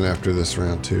condition after this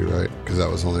round too, right? Because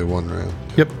that was only 1 round.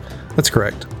 Yep, that's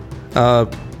correct.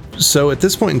 So at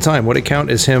this point in time, would it count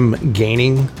as him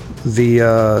gaining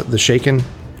the shaken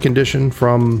condition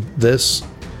from this,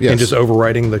 Yes. and just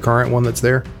overriding the current one that's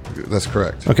there? That's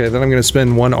correct. Okay, then I'm going to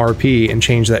spend 1 RP and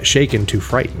change that shaken to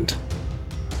frightened,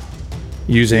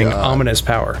 using Yeah. ominous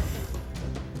power,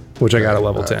 which I got at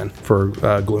level 10 for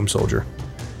Gloom Soldier.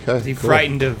 Okay. Is he cool.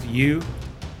 frightened of you?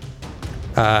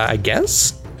 I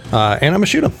guess, and I'm gonna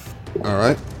shoot him. All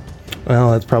right.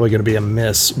 Well, that's probably going to be a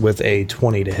miss with a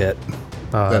 20 to hit.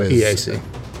 That is- EAC.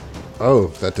 Oh,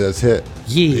 that does hit.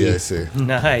 Yeah. EAC.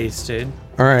 Nice, dude.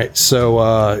 All right,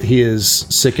 so he is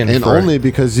sickened And for only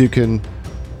because you can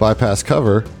bypass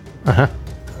cover. Uh-huh.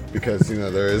 Because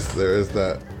there is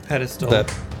that Pedestal.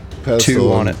 that. pedestal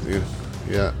 2 on and-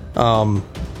 Yeah.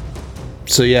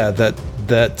 So yeah,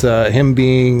 that him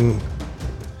being.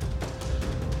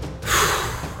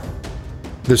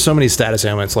 There's so many status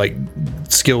ailments, like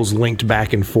skills linked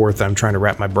back and forth. I'm trying to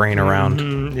wrap my brain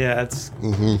around. Yeah, it's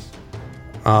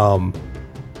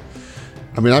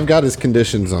I mean, I've got his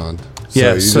conditions on.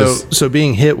 Yeah, you so just-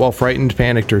 being hit while frightened,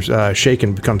 panicked, or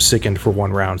shaken becomes sickened for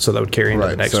 1 round, so that would carry into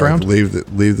the next so round.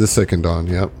 leave the sickened on.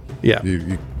 Yep. Yeah.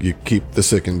 You keep the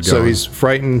sickened So going. he's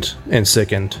frightened and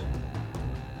sickened.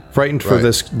 Frightened for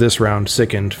Right. this round,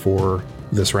 sickened for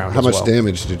this round. How as much well.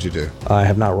 damage did you do? I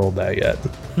have not rolled that yet.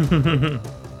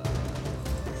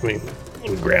 let me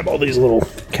grab all these little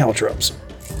caltrops.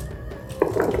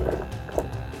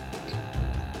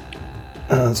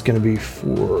 It's going to be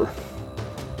for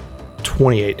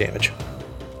 28 damage.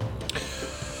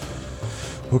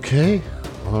 Okay.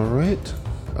 All right.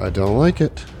 I don't like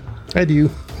it. I do.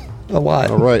 A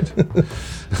lot. All right.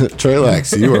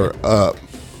 Trelax, you are up.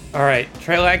 All right,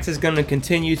 Trelax is going to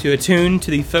continue to attune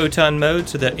to the photon mode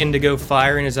so that indigo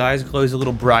fire in his eyes glows a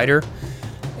little brighter.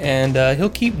 And he'll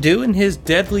keep doing his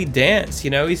deadly dance.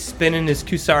 You know, he's spinning his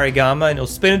Kusarigama, and he'll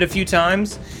spin it a few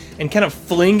times and kind of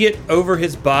fling it over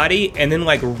his body and then,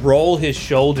 like, roll his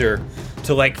shoulder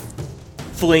to, like,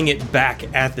 fling it back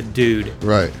at the dude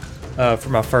Right. for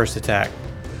my first attack.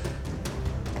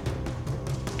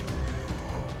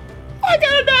 I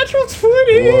got a natural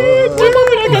 20! I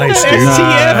got Nice, that dude.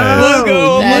 STF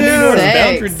logo on my That's North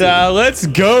sexy. boundary dial. Let's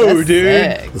go, That's dude.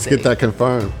 sexy. Let's get that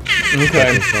confirmed.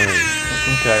 Okay.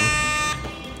 Okay.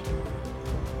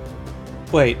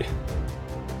 Wait.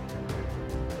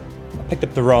 I picked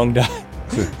up the wrong die.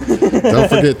 Don't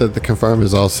forget that the confirm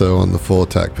is also on the full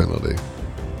attack penalty.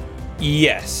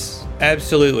 Yes,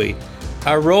 absolutely.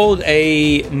 I rolled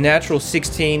a natural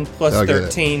 16 plus I'll get it.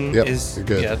 13 Yep, is you're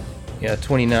good. yeah,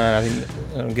 29. I think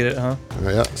I don't get it, huh? All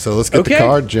right, yeah. So let's get Okay. the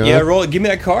card, John. Yeah, roll it. Give me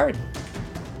that card.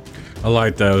 I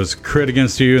like those. Crit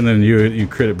against you, and then you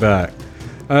crit it back.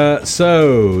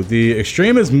 So the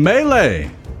extreme is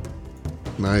melee.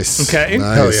 Nice. Okay.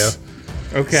 Nice. Hell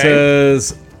yeah. Okay.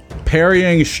 Says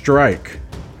parrying strike.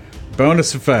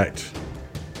 Bonus effect.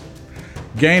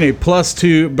 Gain a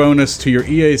 +2 bonus to your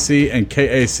EAC and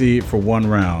KAC for 1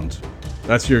 round.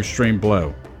 That's your extreme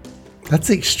blow. That's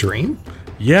extreme?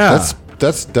 Yeah.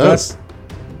 That's dope. That's-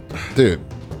 Dude,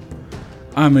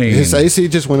 I mean, his AC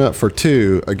just went up for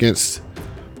 2 against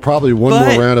probably one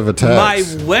But more round of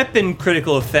attacks. my weapon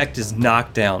critical effect is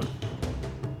knockdown.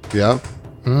 Yeah.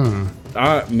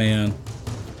 man,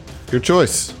 Your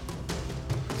choice.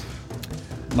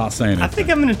 not saying I it. think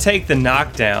I'm going to take the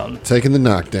knockdown. Taking the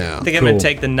knockdown. I think I'm going Cool. to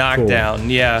take the knockdown.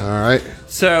 Yeah. All right.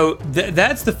 So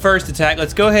that's the first attack.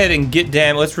 Let's go ahead and get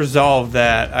damage. Let's resolve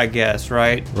that, I guess,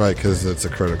 right? Right, because it's a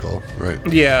critical. Right.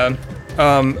 Yeah.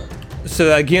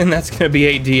 So again, that's going to be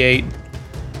 8d8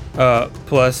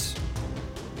 plus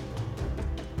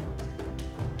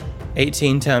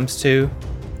 18 times 2,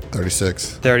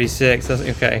 36. 36. That's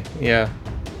okay. Yeah.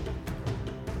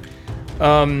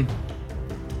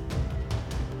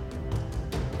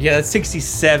 Yeah, that's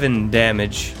 67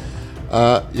 damage.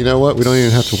 You know what? We don't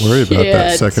even have to worry about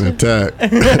that Shit. second attack.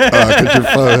 Because your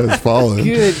foe has fallen.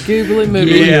 Good googly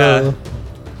moogly. Yeah.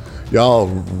 Y'all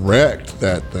wrecked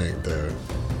that thing, dude.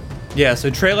 Yeah, so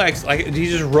Trelax, like, he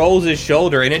just rolls his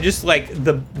shoulder, and it just, like,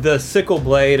 the sickle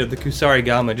blade of the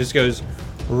Kusarigama just goes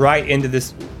right into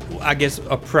this, I guess,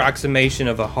 approximation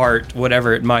of a heart,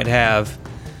 whatever it might have,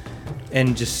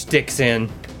 and just sticks in,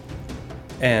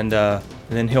 and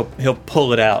then he'll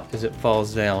pull it out as it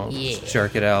falls down. Yeah. Just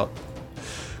jerk it out.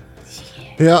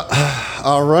 Yeah.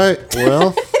 All right.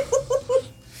 Well,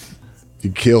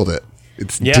 you killed it.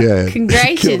 It's Yeah. dead. You killed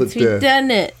Congratulations, it we've dead. done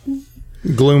it.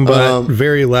 Gloombot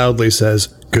very loudly says,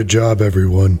 "Good job,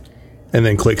 everyone," and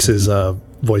then clicks his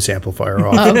voice amplifier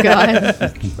off. Oh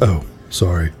god. Oh,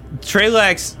 sorry.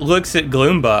 Trelax looks at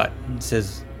Gloombot and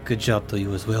says, "Good job to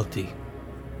you as well, T.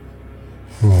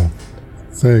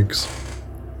 Thanks.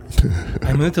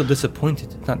 I'm a little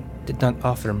disappointed it did not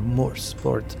offer more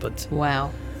sport, but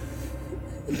Wow.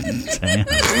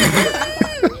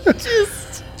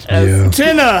 Yeah.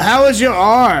 Tina, how is your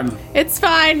arm? It's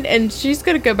fine, and she's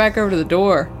gonna go back over to the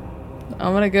door.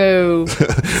 I'm gonna go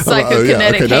psychokinetic Oh, yeah.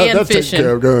 Okay, hand that's taken care fishing.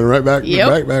 of. Going right back,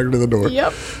 Yep. back to the door.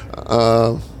 Yep.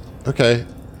 Okay.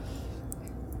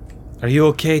 are you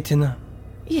okay, Tina?"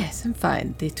 Yes, I'm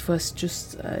fine. It was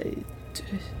just a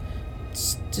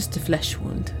flesh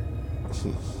wound.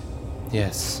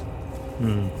 Yes.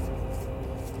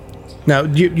 Now,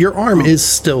 your arm is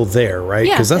still there, right?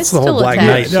 Yeah, Because that's it's the whole still Black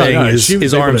attached. Knight thing. No, is she was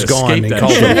his able arm's to gone escape and that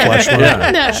called it a shit. flesh wound.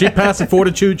 Yeah. She passed a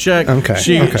fortitude check. Okay,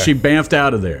 She okay. she bamfed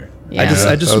out of there. Yeah. I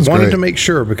that just was wanted great. to make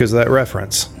sure because that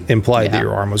reference implied Yeah. that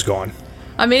your arm was gone.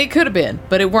 I mean, it could have been,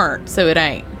 but it weren't, so it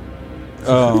ain't.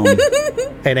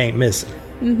 It ain't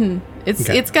missing.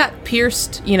 It's got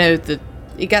pierced. You know,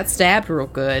 it got stabbed real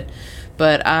good,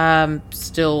 but I'm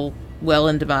still well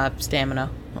into my stamina.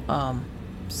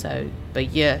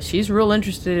 But yeah, she's real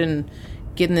interested in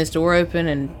getting this door open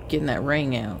and getting that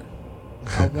ring out.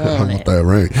 I I want want it. that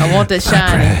ring. I want the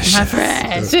shiny. My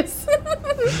precious.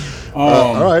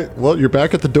 All right. Well, you're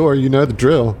back at the door. You know the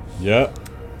drill. Yep.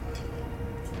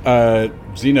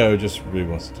 Zeno just really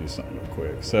wants to do something real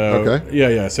quick. So Okay.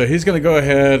 yeah. So he's gonna go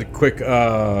ahead, quick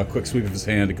sweep of his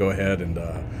hand to go ahead and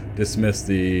dismiss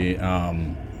the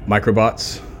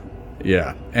microbots.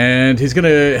 Yeah, and he's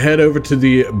gonna head over to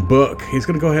the book. He's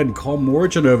gonna go ahead and call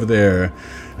Morgan over there.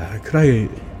 Could I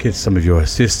get some of your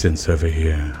assistance over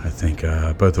here? I think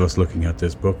both of us looking at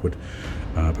this book would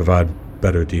provide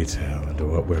better detail into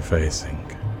what we're facing.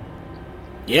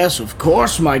 Yes, of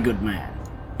course, my good man.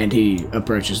 And he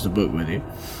approaches the book with you.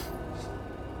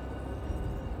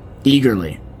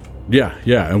 Eagerly. Yeah,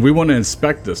 and we want to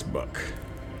inspect this book.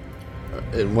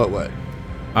 In what way?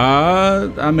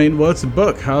 I mean, well, it's a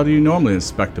book. How do you normally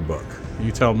inspect a book?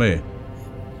 You tell me.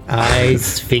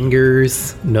 Eyes,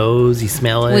 fingers, nose, you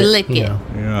smell it. We lick you it. know.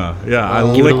 Yeah.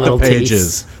 I Give it lick a the little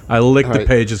pages. taste. I lick the right.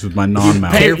 pages with my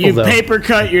non-mouth. Careful, You though. paper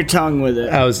cut your tongue with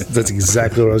it. That's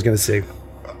exactly what I was going to say.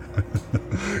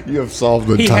 You have solved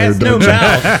the He entire has no dungeon.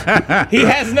 mouth. He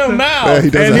has no Yeah, mouth. he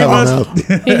doesn't have a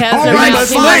mouth. He has All no right, mouth.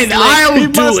 He fine,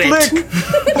 must lick.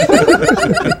 I'll do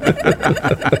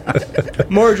it.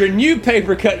 Mordred, you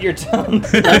paper cut your tongue.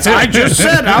 That's I just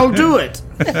said I'll do it.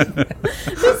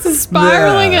 This is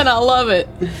spiraling, and I love it.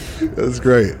 That's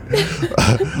great.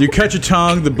 You cut your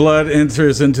tongue, the blood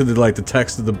enters into the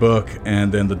text of the book,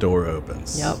 and then the door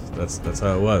opens. Yep. That's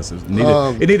how it was. It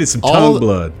needed some all- tongue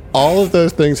blood. All of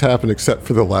those things happen except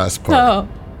for the last part.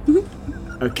 Oh,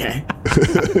 Okay.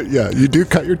 Yeah, you do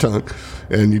cut your tongue,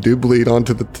 and you do bleed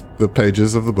onto the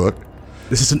pages of the book.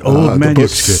 This is an old The book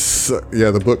manuscript.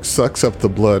 the book sucks up the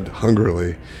blood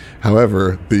hungrily.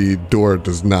 However, the door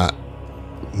does not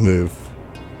move,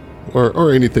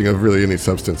 or anything of really any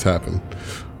substance happen.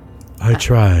 I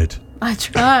tried. I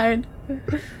tried.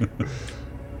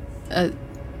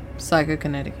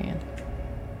 Psychokinetic hand.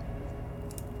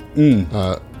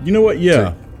 You know what?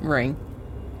 Yeah. Ring.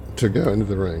 To go into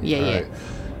the ring. Yeah.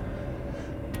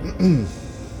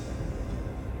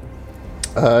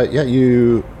 Yeah,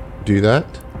 you do that,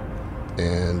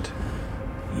 and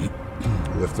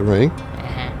lift the ring.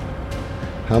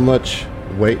 How much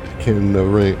weight can the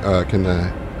ring? Can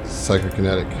the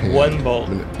psychokinetic hand? One bolt.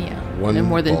 Yeah. One no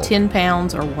more than bolt. 10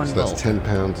 pounds or one So bolt. that's 10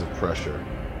 pounds of pressure.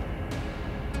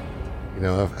 You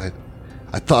know,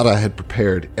 I thought I had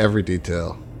prepared every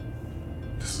detail.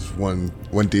 This is one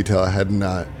detail I had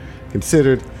not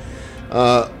considered.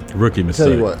 Rookie mistake.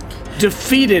 Tell you what,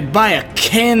 Defeated by a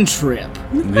cantrip.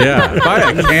 Yeah. Buy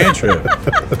a cantrip.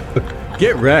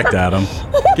 Get wrecked, Adam.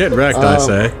 Get wrecked, I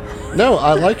say. no,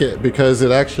 I like it because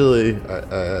it actually,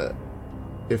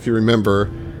 if you remember,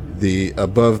 the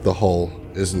above the hull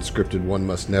is inscripted, "One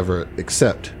must never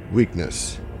accept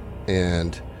weakness,"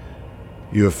 and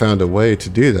you have found a way to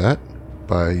do that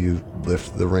by you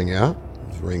lift the ring out.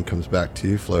 The ring comes back to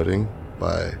you floating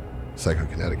by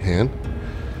psychokinetic hand.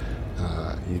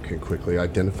 You can quickly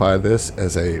identify this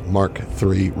as a Mark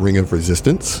III Ring of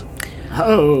Resistance.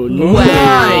 Oh,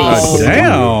 Wow.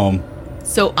 Damn.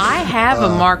 So I have a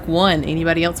Mark 1.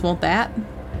 Anybody else want that?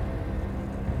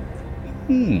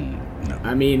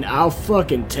 I mean, I'll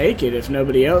fucking take it if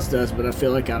nobody else does, but I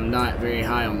feel like I'm not very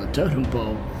high on the totem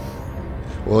pole.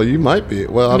 Well, you might be.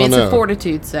 Well, I I mean, don't it's know. a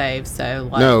fortitude save, so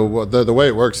like. No, well, the way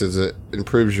it works is it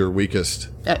improves your weakest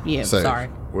Yeah, save. sorry.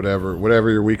 Whatever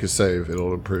your weakest save,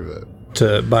 it'll improve it.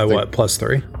 By what?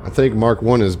 +3? I think Mark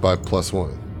 1 is by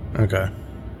 +1. Okay.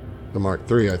 The Mark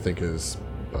 3, I think, is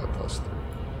by +3.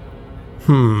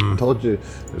 I told you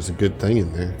there's a good thing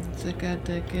in there. It's a good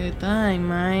thing,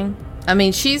 man. I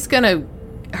mean,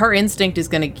 her instinct is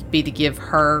gonna be to give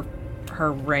her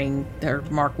ring, her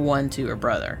Mark 1 to her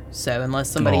brother. So unless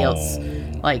somebody else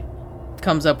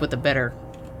comes up with a better,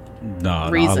 No, I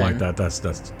reason. like that. That's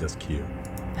cute.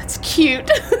 that's cute.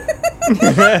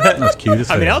 That's cute as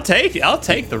I mean, hell. I'll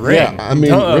take the ring. Yeah, I mean,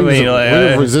 Don't- Ring of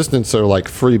like, Resistance are like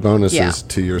free bonuses Yeah.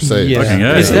 to your save. Yeah. Fucking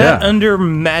A, is that yeah. under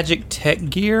magic tech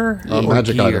gear? Or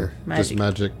Magic gear? item. Just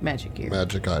magic. Magic gear.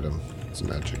 Magic item. It's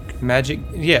magic. Magic,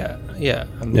 yeah. Yeah,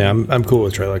 I'm cool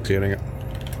with Trelix getting it.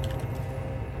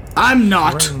 I'm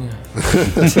not.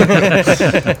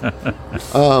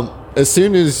 As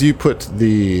soon as you put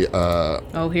the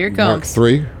Oh, here it Mark comes.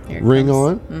 III Here it ring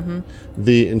comes. on,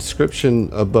 the inscription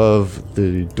above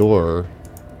the door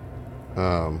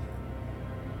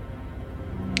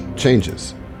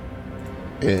changes.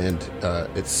 And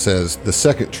it says, "The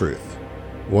second truth.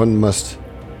 One must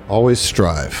always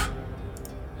strive."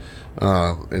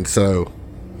 And so,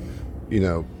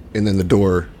 and then the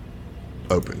door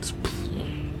opens.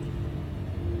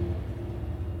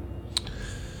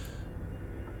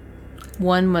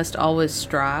 One must always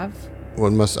strive.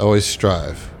 One must always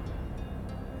strive.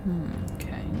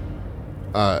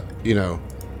 Okay.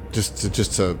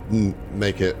 Just to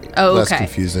make it Oh, less okay.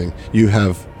 confusing, you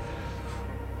have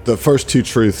the first two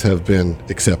truths have been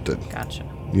accepted. Gotcha.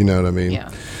 You know what I mean? Yeah.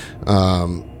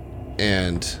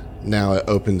 And now it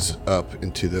opens up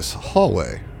into this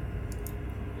hallway.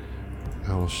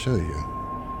 I will show you.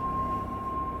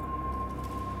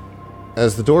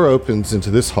 As the door opens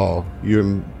into this hall,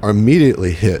 you are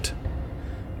immediately hit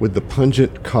with the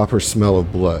pungent copper smell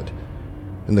of blood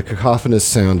and the cacophonous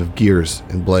sound of gears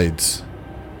and blades.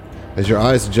 As your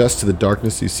eyes adjust to the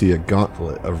darkness, you see a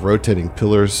gauntlet of rotating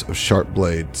pillars of sharp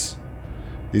blades.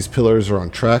 These pillars are on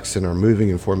tracks and are moving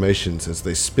in formations as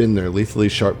they spin their lethally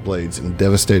sharp blades in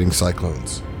devastating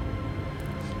cyclones.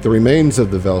 The remains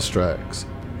of the Velstrags,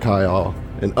 Kyle,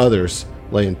 and others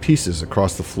lay in pieces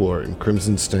across the floor in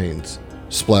crimson stains,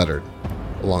 splattered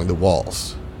along the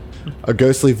walls. A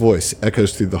ghostly voice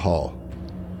echoes through the hall.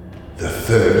 The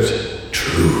third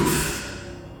truth.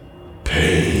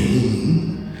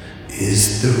 Pain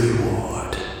is the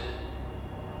reward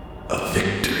of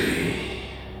victory.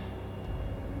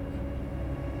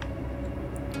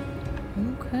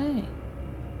 Okay.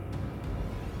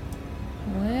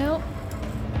 Well,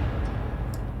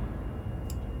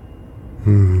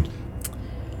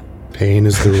 Pain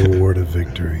is the reward of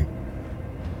victory.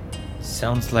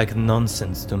 Sounds like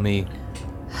nonsense to me.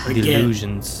 Again.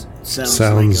 Delusions. Sounds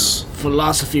Sounds- like a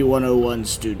Philosophy 101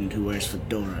 student who wears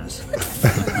fedoras.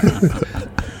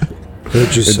 It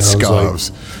just It sounds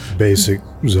scarves. like basic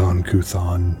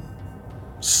Zon-Kuthon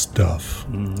stuff.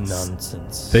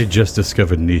 Nonsense. They just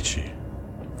discovered Nietzsche.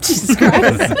 Jesus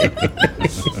Christ.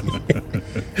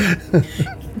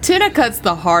 Tina cuts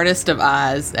the hardest of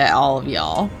eyes at all of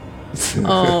y'all.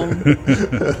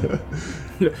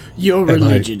 Your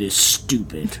religion is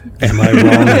stupid. Am I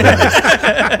wrong? Then?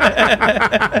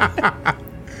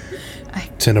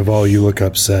 Tinaval, you look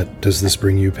upset. Does this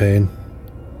bring you pain?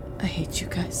 I hate you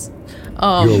guys.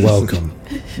 You're welcome.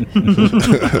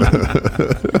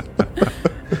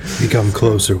 Become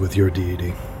closer with your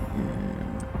deity.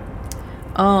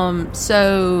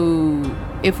 So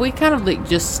if we kind of like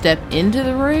just step into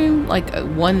the room, like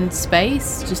one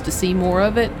space, just to see more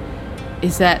of it,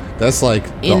 is that That's like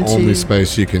the Into- only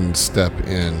space you can step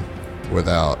in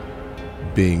without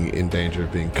being in danger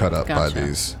of being cut up by Gotcha.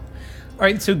 these. All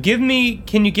right, so can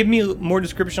you give me more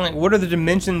description? Like, what are the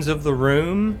dimensions of the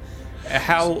room?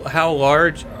 How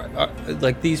large are,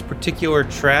 like these particular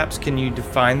traps? Can you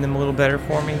define them a little better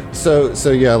for me? So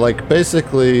yeah, like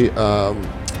basically,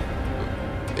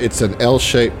 it's an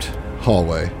L-shaped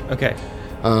hallway, Okay.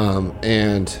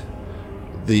 and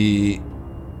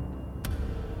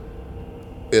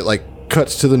it like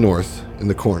cuts to the north in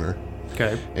the corner,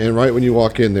 Okay. and right when you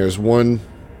walk in, there's one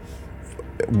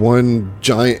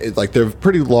giant, like they're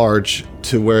pretty large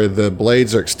to where the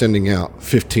blades are extending out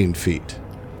 15 feet.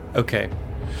 Okay.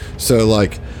 So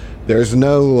like, there's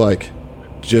no like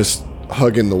just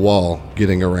hugging the wall,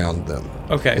 getting around them.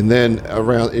 Okay. And then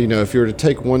around, if you were to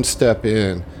take one step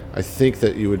in, I think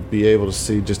that you would be able to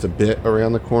see just a bit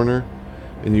around the corner,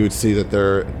 and you would see that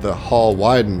the hall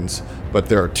widens, but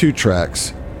there are two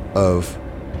tracks of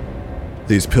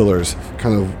these pillars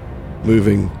kind of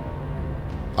moving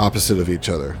opposite of each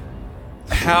other.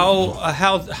 How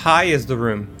high is the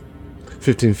room?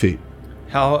 15 feet.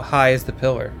 How high is the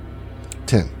pillar?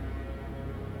 10.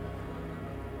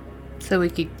 so we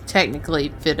could technically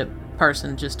fit a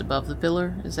person just above the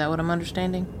pillar? Is that what I'm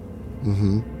understanding?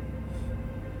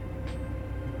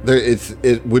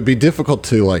 It would be difficult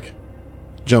to like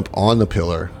jump on the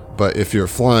pillar, but if you're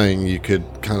flying, you could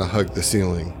kind of hug the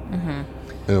ceiling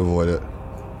and avoid it.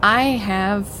 I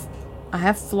have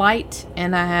flight,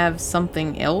 and I have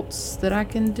something else that I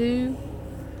can do.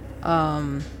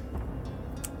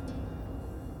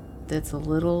 That's a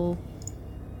little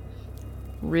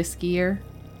riskier.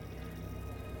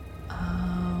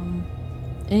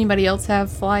 Anybody else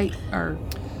have flight or?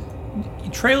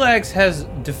 Trelax has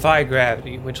Defy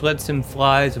Gravity, which lets him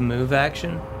fly as a move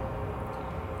action.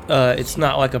 It's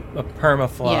not like a perma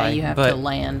fly. Yeah, you have but to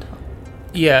land.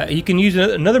 Yeah, you can use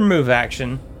another move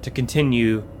action to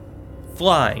continue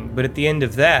flying, but at the end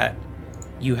of that,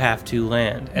 you have to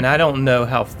land. And I don't know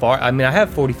how far. I mean, I have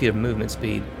 40 feet of movement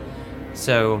speed,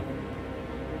 so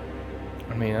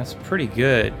I mean that's pretty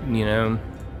good, you know.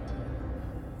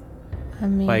 I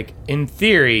mean, Like in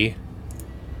theory,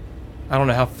 I don't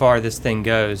know how far this thing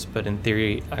goes, but in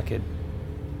theory, I could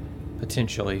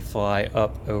potentially fly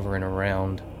up, over, and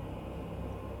around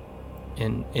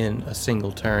in a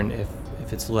single turn if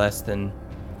it's less than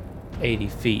 80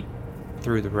 feet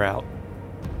through the route.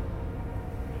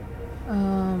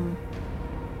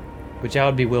 Which I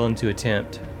would be willing to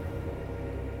attempt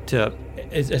to,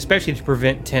 especially to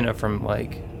prevent Tenna from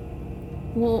like.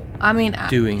 Well, I mean,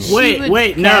 doing. Wait!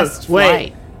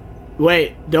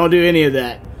 Don't do any of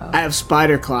that. Oh. I have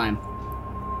spider climb.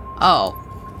 Oh,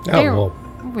 there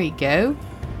we go.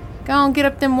 Go on, get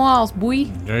up them walls, boy.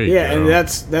 There you go. And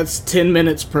that's 10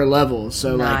 minutes per level.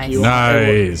 So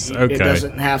nice. Okay. It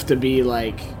doesn't have to be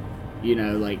like,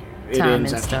 like it time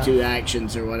ends after stuff. 2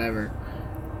 actions or whatever.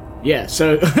 Yeah.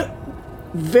 So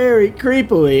very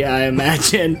creepily, I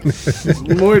imagine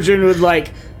Mordrin would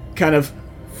like kind of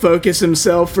focus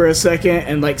himself for a second,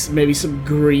 and like maybe some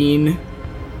green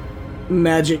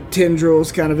magic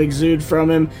tendrils kind of exude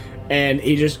from him. And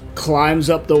he just climbs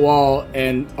up the wall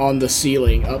and on the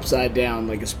ceiling, upside down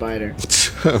like a spider.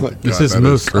 Oh my God, this is that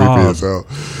most creepy odd. as hell.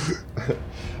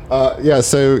 Yeah,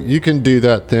 so you can do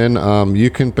that then. You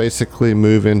can basically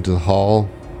move into the hall,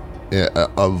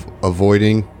 of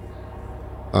avoiding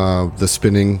the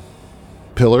spinning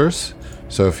pillars.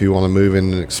 So if you want to move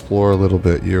in and explore a little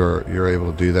bit, you're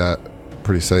able to do that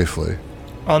pretty safely.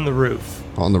 On the roof.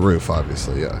 On the roof,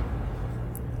 obviously, yeah.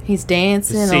 He's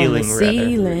dancing The ceiling, on the rather.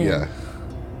 ceiling. Yeah.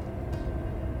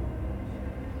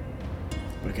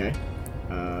 Okay.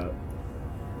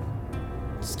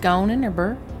 Just going in there,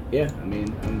 Burr. Yeah, I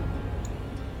mean,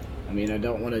 I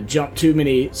don't want to jump too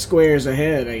many squares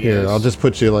ahead, I guess. Here, I'll just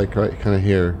put you like right kind of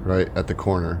here, right at the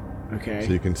corner. Okay.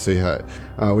 So you can see how,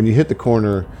 when you hit the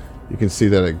corner, you can see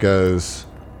that it goes,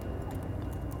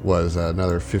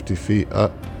 another 50 feet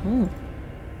up?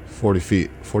 40 feet,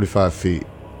 45 feet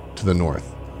to the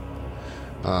north.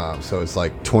 So it's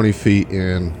like 20 feet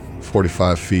and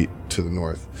 45 feet to the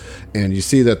north. And you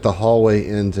see that the hallway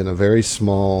ends in a very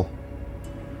small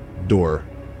door.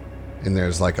 And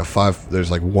there's like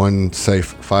one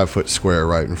safe 5-foot square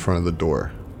right in front of the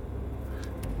door.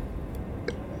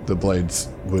 The blades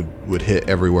would hit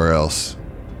everywhere else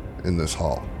in this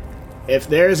hall. If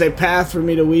there is a path for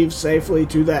me to weave safely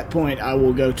to that point, I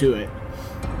will go to it.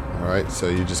 All right, so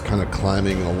you're just kind of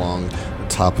climbing along the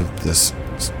top of this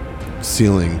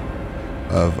ceiling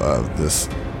of this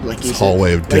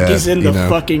hallway of death. Like he's in the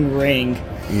fucking ring.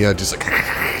 Yeah, just like.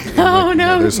 Oh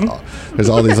no! There's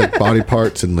all these like body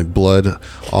parts and like blood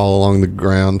all along the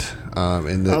ground.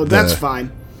 And that's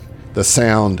fine. The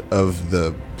sound of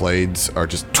the blades are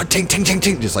just ting ting ting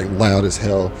ting, just like loud as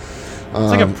hell. It's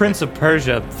like a Prince of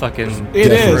Persia fucking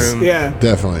It is, room. yeah.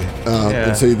 Definitely.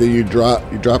 And so then you drop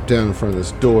down in front of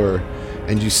this door,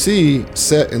 and you see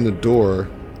set in the door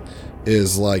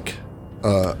is like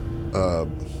a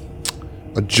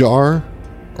jar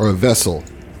or a vessel.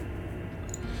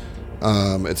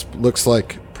 It looks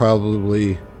like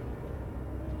probably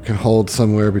can hold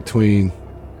somewhere between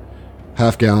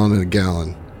half gallon and a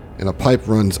gallon, and a pipe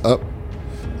runs up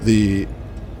to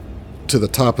the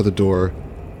top of the door,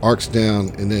 arcs down,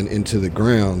 and then into the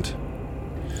ground,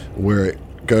 where it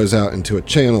goes out into a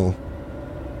channel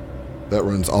that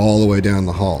runs all the way down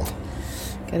the hall.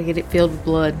 Gotta get it filled with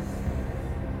blood.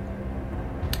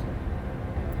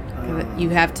 You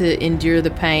have to endure the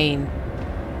pain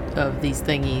of these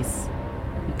thingies.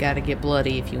 You gotta get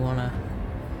bloody if you wanna.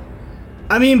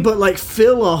 I mean, but like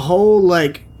fill a whole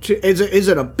like. Is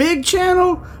it a big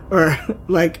channel or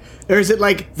is it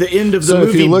like the end of the movie? So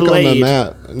if you look Blade? on the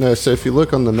map, if you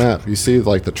look on the map, you see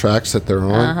like the tracks that they're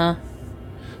on.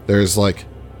 There's like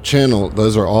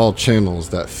those are all channels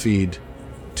that feed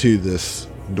to this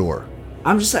door.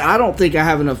 I'm just saying, I don't think I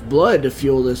have enough blood to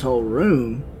fuel this whole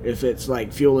room if it's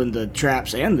like fueling the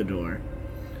traps and the door.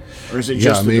 Or is it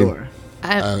just the door?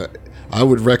 I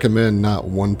would recommend not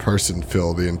one person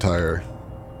fill the entire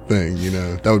thing,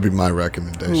 that would be my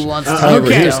recommendation. Who wants to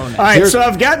okay. All right, so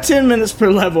I've got 10 minutes per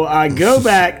level. I go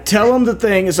back, tell them the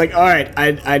thing. It's like, all right,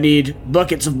 I need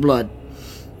buckets of blood.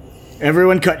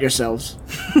 Everyone cut yourselves.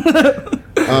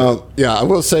 Yeah, I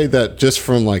will say that just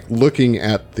from like looking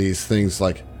at these things,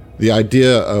 like the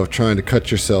idea of trying to cut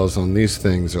yourselves on these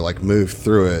things or like move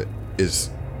through it is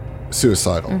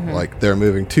suicidal. Like they're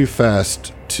moving too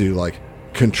fast to like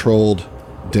controlled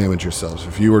damage yourselves.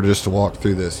 If you were just to walk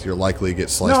through this, you're likely to get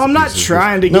sliced. No, I'm not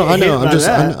trying to get hit by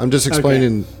that. I'm just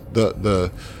explaining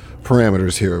the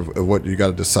parameters here of what you got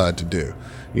to decide to do.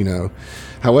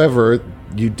 However,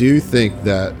 you do think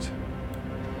that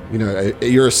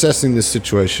you're assessing this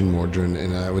situation, Mordrin,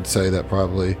 and I would say that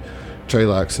probably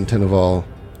Trelax and Teneval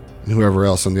and whoever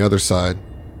else on the other side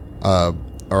are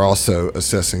also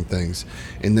assessing things,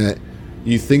 in that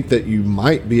you think that you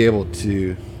might be able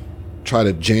to try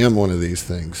to jam one of these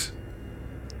things,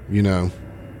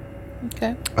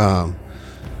 Okay.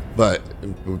 But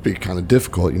it would be kind of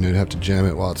difficult, to have to jam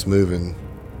it while it's moving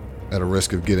at a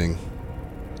risk of getting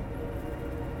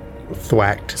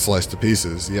thwacked. sliced to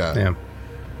pieces. Yeah.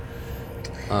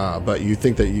 Yeah. But you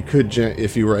think that you could jam,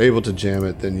 if you were able to jam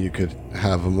it, then you could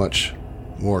have a much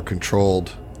more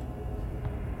controlled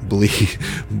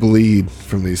bleed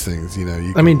from these things. You know,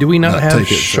 you I mean, do we not have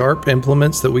take it, sharp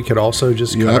implements that we could also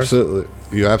just You cut?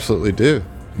 you absolutely do.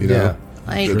 You know,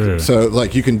 Like, so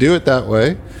like you can do it that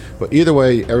way, but either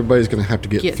way, everybody's going to have to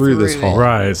get through this through it. hall.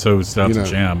 Right, so it's not You to know.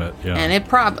 jam it. Yeah. and it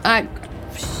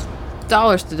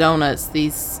dollars to donuts,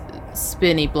 these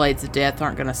spinny blades of death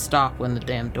aren't going to stop when the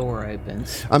damn door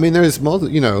opens. I mean, there's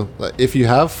you know, if you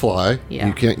have fly, Yeah.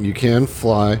 you can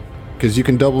fly because you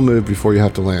can double move before you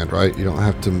have to land, right? You don't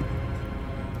have to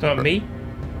Not me?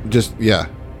 just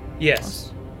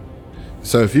Yes.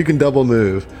 So if you can double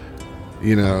move,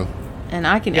 you know, And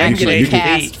I can Yeah, I can get actually 80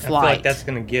 cast feet. I feel flight. like that's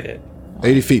going to get it.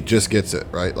 80 feet just gets it,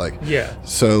 right? Like, Yeah.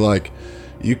 so like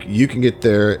you can get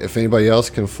there. If anybody else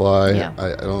can fly, Yeah.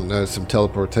 I don't know, some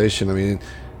teleportation. I mean,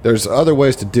 there's other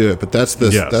ways to do it, but that's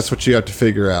Yes. that's what you have to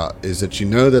figure out, is that you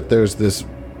know that there's this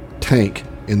tank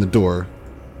in the door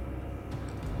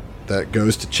that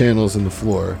goes to channels in the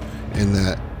floor, and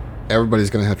that everybody's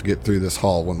going to have to get through this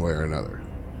hall one way or another.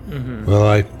 Well,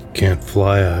 I can't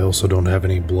fly. I also don't have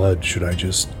any blood. Should I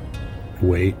just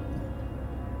wait?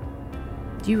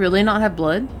 Do you really not have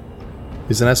blood?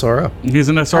 He's an SRO. He's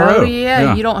an SRO. Oh,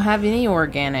 yeah, you don't have any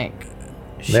organic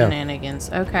Yeah. shenanigans.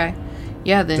 Okay.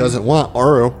 Yeah, then. Doesn't want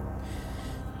Oro.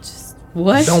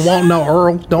 What? Don't want no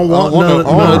Earl. Don't want want none,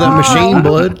 no none of that Earl. machine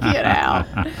blood. Get out.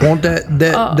 Want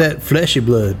that fleshy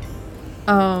blood.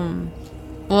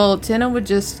 Well, Tina would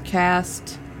just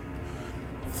cast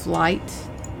flight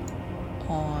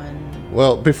on.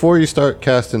 Well, before you start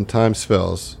casting time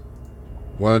spells,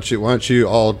 why don't you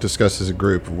all discuss as a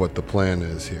group what the plan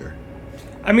is here?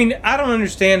 I mean, I don't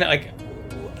understand, like,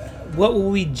 what will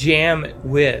we jam it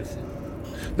with?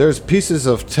 There's pieces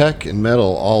of tech and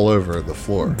metal all over the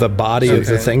floor. The body of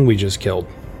the Okay. thing we just killed.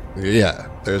 Yeah,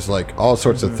 there's like all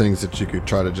sorts of things that you could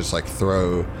try to just like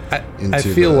throw into. I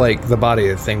feel like the body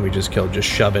of the thing we just killed, just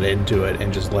shove it into it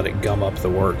and just let it gum up the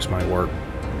works might work.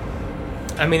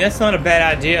 I mean, that's not a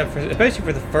bad idea, especially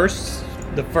for the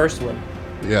first one.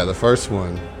 Yeah, the first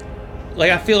one.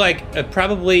 Like, I feel like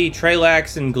probably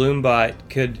Trelax and Gloombot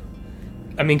could.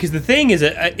 I mean, because the thing is,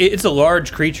 it's a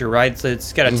large creature, right? So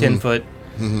it's got a 10-foot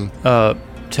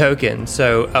token.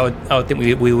 So I would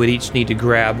think we would each need to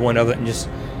grab one of it and just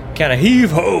kind of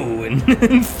heave ho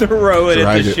and throw it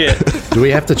Drag at the it. shit. Do we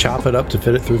have to chop it up to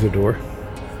fit it through the door?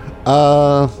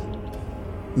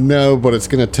 No, but it's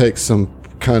gonna take some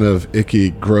kind of icky,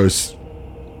 gross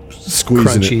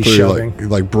squeezing Crunchy it through, shoving.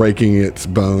 like breaking its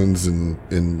bones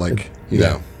and like you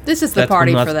know. This is the That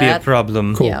party will not for be a that.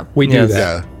 problem. Cool. Yeah. We do Yes.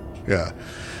 that. Yeah.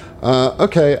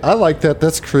 Okay, I like that.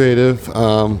 That's creative.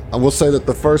 I will say that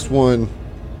the first one,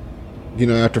 you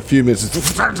know, after a few minutes,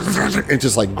 it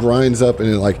just like grinds up and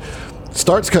it like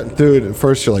starts cutting through it. And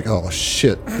first, you're like, "Oh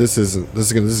shit, this is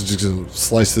just gonna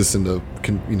slice this into,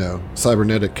 you know,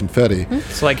 cybernetic confetti."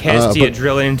 It's like Hestia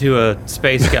drilling into a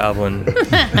space goblin.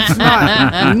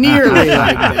 Not nearly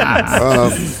like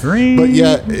that. But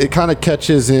yeah, it kind of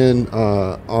catches in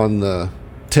on the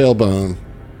tailbone,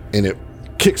 and it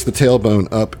kicks the tailbone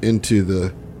up into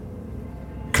the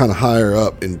kind of higher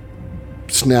up and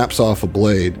snaps off a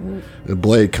blade. And the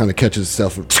blade kind of catches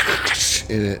itself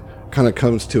and it kind of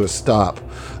comes to a stop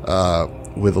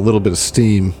with a little bit of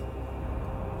steam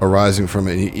arising from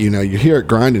it. You know, you hear it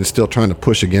grinding, still trying to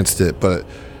push against it, but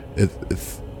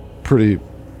it's pretty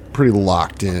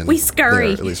locked in. We scurry.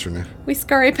 there, at least for now. We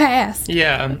scurry past.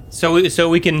 Yeah. So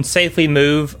we can safely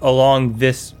move along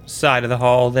this side of the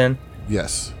hall then?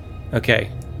 Yes.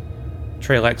 Okay.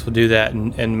 Trelax will do that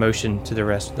and motion to the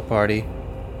rest of the party.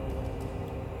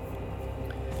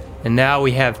 And now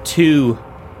we have two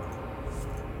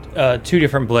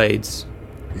different blades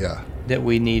Yeah. that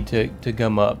we need to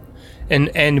gum up.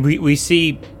 And we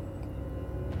see,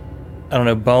 I don't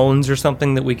know, bones or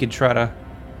something that we could try to...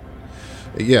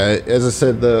 Yeah, as I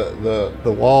said, the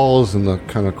walls and the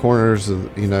kind of corners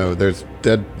of, you know,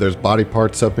 there's body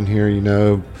parts up in here, you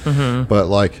know, but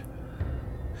like,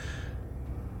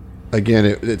 again,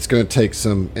 it's going to take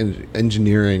some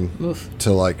engineering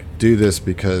to like do this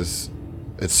because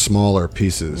it's smaller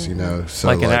pieces, you know, so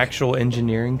like an actual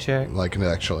engineering check? like an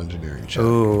actual engineering check.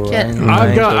 Ooh.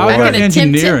 I've got I can attempt to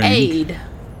engineering. aid.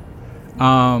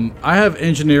 I have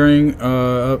engineering,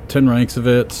 up 10 ranks of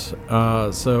it.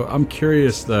 So I'm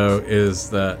curious though, is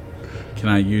that can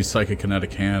I use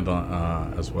psychokinetic hand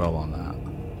on, as well on that?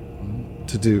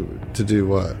 To do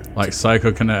what? Like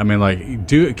psychokinetic. I mean, like,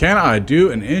 can I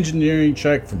do an engineering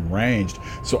check from ranged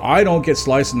so I don't get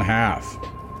sliced in half?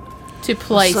 to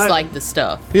place Side- like the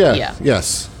stuff. Yeah.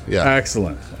 Yes. Yeah.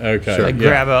 Excellent. Okay. Sure. Like yeah.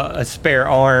 grab a spare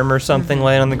arm or something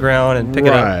laying on the ground and pick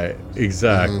it up. Right.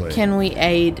 Exactly. Can we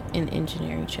aid in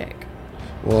engineering check?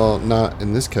 Well, not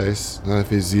in this case. Not if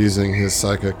he's using his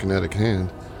psychokinetic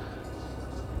hand.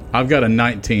 I've got a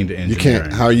 19 to engineering. You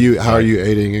can't. How are you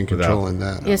aiding and controlling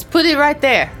that? Yes, put it right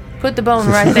there. Put the bone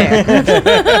right there. Not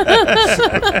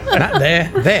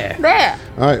there. There. There.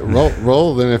 All right,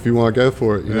 roll then if you want to go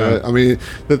for it. You know, I mean,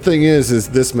 the thing is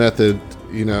this method.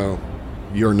 You know,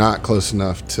 you're not close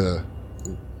enough to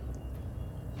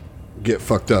get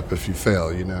fucked up if you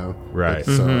fail. You know, Right.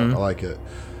 So I like it,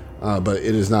 but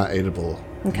it is not aidable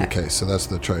in Okay. the case. So that's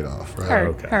the trade-off,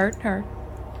 right? Hurt.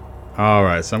 All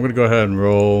right. So I'm going to go ahead and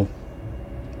roll.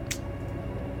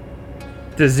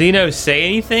 Does Zeno say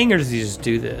anything, or does he just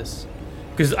do this?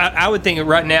 Because I would think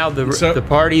right now the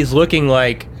party is looking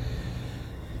like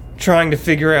trying to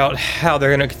figure out how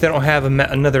they're gonna. 'Cause they don't have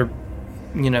another,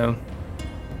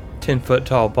 10-foot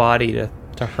tall body to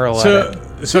hurl at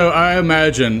it. So I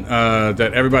imagine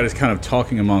that everybody's kind of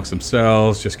talking amongst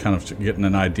themselves, just kind of getting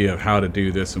an idea of how to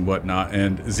do this and whatnot.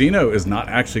 And Zeno is not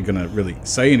actually going to really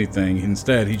say anything.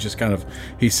 Instead, he just kind of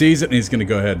he sees it and he's going to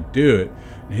go ahead and do it.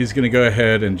 And he's going to go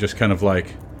ahead and just kind of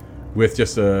like with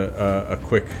just a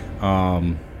quick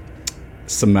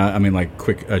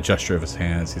quick gesture of his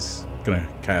hands, he's going to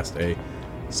cast a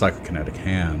psychokinetic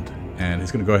hand, and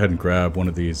he's going to go ahead and grab one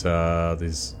of these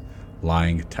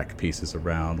lying tech pieces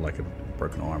around, like a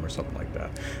broken arm or something like that.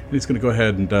 And he's going to go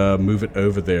ahead and move it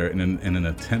over there in an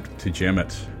attempt to jam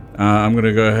it. I'm going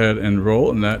to go ahead and roll,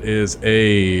 and that is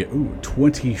a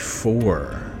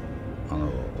 24 on a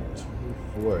roll.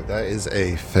 Boy, that is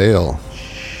a fail.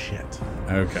 Shit.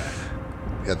 Okay.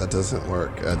 Yeah, that doesn't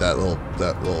work. That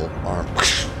little arm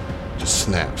just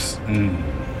snaps. Okay.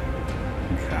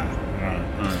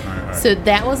 All right. So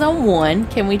that was on one.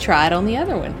 Can we try it on the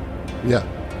other one? Yeah.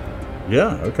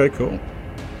 Yeah, okay, cool.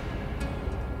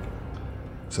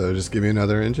 So just give me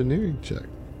another engineering check.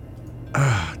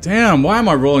 Damn, why am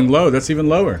I rolling low? That's even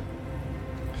lower.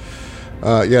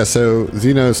 Yeah, so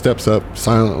Zeno steps up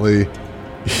silently,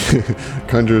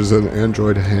 conjures an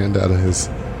android hand out of his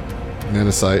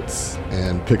nanocytes,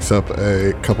 and picks up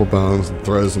a couple bones and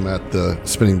throws them at the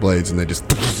spinning blades, and they just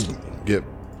get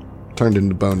turned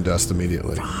into bone dust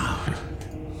immediately.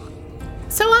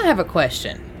 So I have a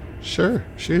question. Sure,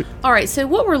 shoot. All right, so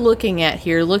what we're looking at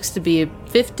here looks to be a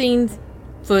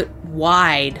 15-foot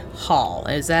wide hall.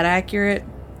 Is that accurate?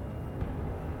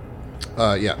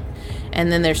 Yeah.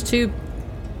 And then there's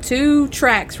two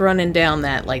tracks running down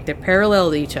that, like they're parallel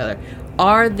to each other.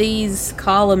 Are these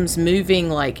columns moving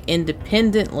like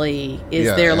independently? Is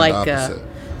Yeah, there and like opposite.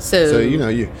 so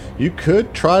you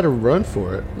could try to run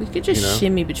for it. we could just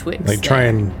shimmy betwixt Like, try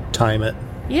and time it.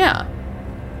 Yeah.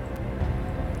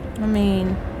 I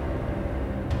mean,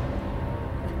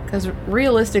 because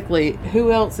realistically,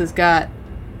 who else has got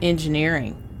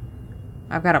engineering?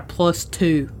 I've got a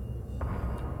 +2.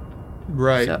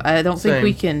 Right. So I don't think Same.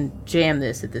 we can jam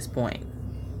this at this point.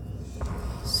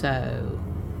 So,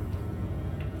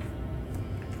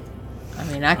 I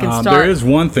mean, I can start. There is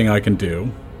one thing I can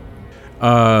do.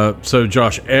 So,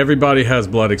 Josh, everybody has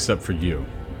blood except for you.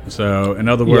 So, in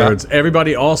other words,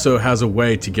 everybody also has a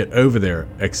way to get over there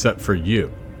except for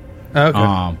you.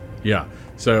 Okay. Yeah.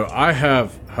 So, I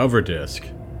have hover disc,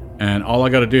 and all I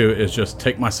got to do is just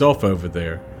take myself over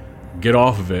there, get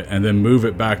off of it, and then move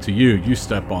it back to you. You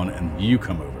step on it, and you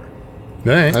come over.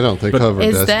 Right. I don't think But- hover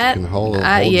Is desk that? can hold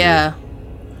Yeah.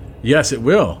 Yes, it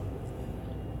will.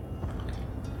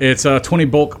 It's 20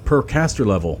 bulk per caster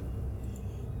level.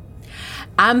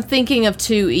 I'm thinking of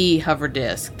 2E hover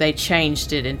disk. They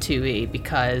changed it in 2E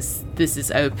because this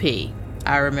is OP.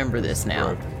 I remember this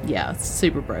now. Yeah, it's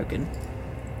super broken.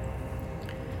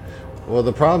 Well,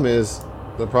 the problem is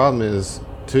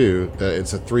too that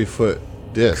it's a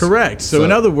 3-foot disc. Correct. So,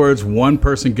 in other words, one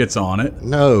person gets on it.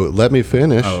 No, let me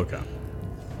finish. Oh, okay.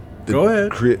 Go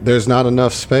ahead. There's not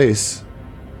enough space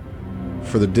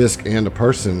for the disc and a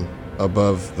person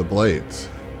above the blades.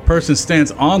 Person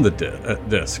stands on the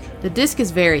disc. The disc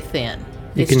is very thin.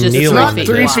 You It's can just kneel 3 on feet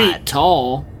the 3 disc. wide. feet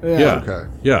tall. Yeah. Okay.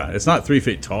 Yeah, it's not 3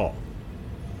 feet tall.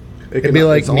 It'd be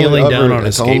like it's only kneeling down on a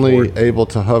It's only skateboard. able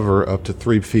to hover up to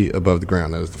 3 feet above the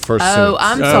ground. That is the first Oh, sentence.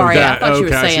 I'm sorry. I thought you were I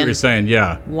see what saying you're saying.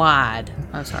 Yeah. wide.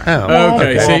 I'm sorry. Oh,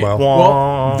 Okay. See, well.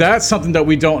 well, that's something that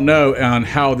we don't know on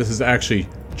how this is actually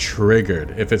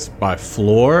triggered. If it's by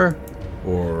floor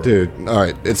or Dude, all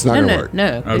right, it's not No, gonna no, work.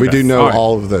 no. Okay. We do know All right.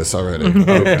 all of this already. We do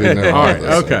know all All of right.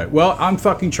 this. Okay. Well, I'm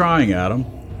fucking trying, Adam.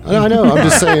 I know. I'm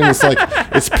just saying it's like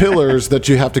it's pillars that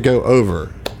you have to go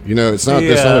over. You know, it's not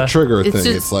a trigger It's thing.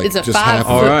 just- It's like it's a just 5 happens.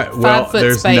 foot- All right. Well, 5 foot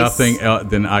there's space. nothing else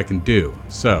then I can do.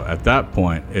 So at that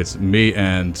point, it's me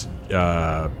and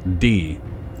D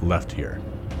left here.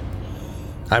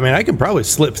 I mean, I can probably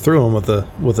slip through them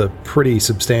with a pretty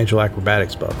substantial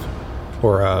acrobatics buff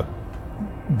or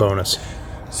bonus.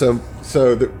 So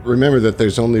remember that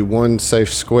there's only one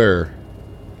safe square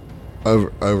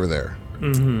over there.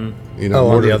 Mm-hmm. You know, Oh,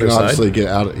 on Morden the other can side? obviously get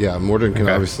out. Morden can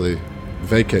Okay. obviously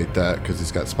vacate that because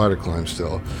he's got spider climb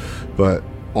still, but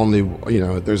only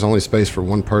there's only space for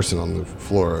one person on the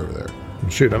floor over there.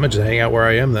 Shoot, I'm gonna just hang out where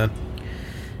I am then.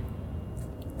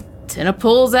 Tina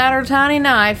pulls out her tiny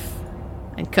knife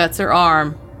and cuts her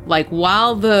arm. Like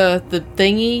while the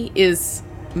thingy is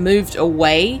moved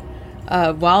away,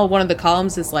 while one of the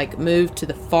columns is like moved to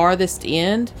the farthest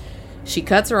end, she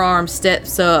cuts her arm,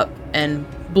 steps up, and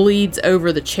bleeds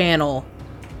over the channel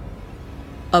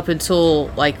up until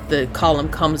like the column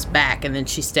comes back, and then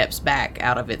she steps back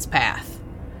out of its path.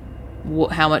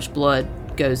 How much blood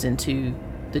goes into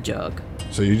the jug?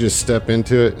 So you just step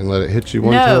into it and let it hit you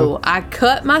one time? No, I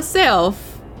cut myself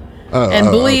and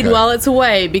bleed okay. while it's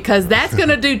away because that's going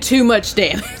to do too much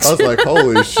damage. I was like,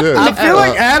 holy shit. I feel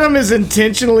like Adam is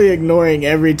intentionally ignoring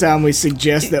every time we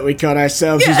suggest that we cut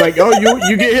ourselves. He's like, "Oh,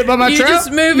 you get hit by my You trap?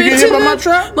 just move you get into hit by my the-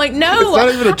 trap? Like, no. It's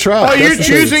not even a trap. Oh, That's you're the thing.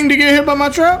 choosing to get hit by my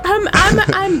trap?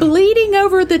 I'm bleeding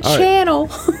over the channel.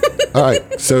 All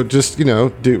right, so just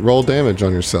roll damage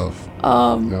on yourself.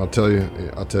 And I'll tell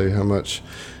you how much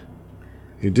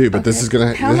you do. But this is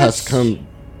gonna How it has to much- come.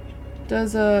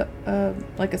 Does a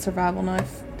survival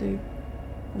knife do?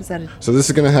 What is that? So this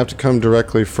is gonna have to come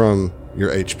directly from your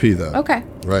HP though. Okay.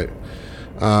 Right.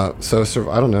 So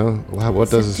I don't know. What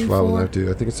does a it survival D4? knife do?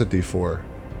 I think it's a D4.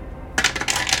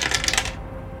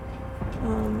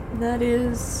 That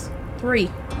is 3.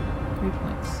 3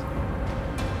 points.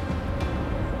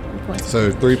 3 points.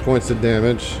 So 3 points of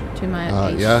damage. To my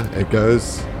ace. Yeah, it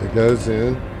goes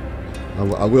in.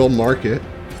 I will mark it.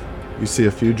 You see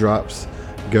a few drops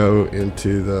go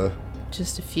into the.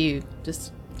 Just a few.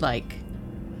 Just like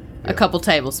a couple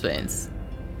tablespoons.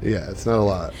 Yeah, it's not a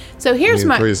lot. So here's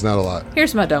my 3 is not a lot.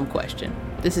 Here's my dumb question.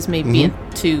 This is me being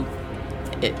too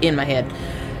in my head.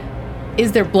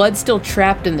 Is there blood still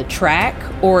trapped in the track,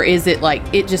 or is it like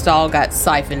it just all got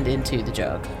siphoned into the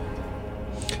jug?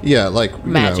 Yeah, like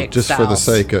Magic just for the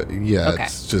styles. sake of Okay.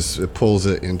 it's just it pulls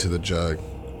it into the jug.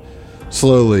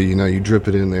 Slowly, you drip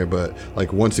it in there, but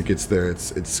like once it gets there,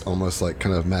 it's almost like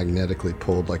kind of magnetically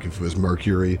pulled, like if it was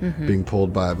mercury being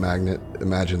pulled by a magnet.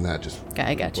 Imagine that just Okay,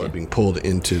 I got you. being pulled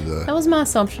into That the. was my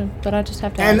assumption, but I just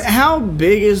have to And ask. how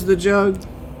big is the jug?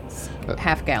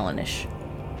 Half gallon-ish.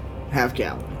 Half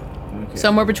gallon.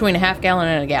 Somewhere between a half gallon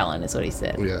and a gallon is what he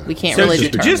said. Yeah. We can't So really ju-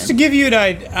 determine. just to give you an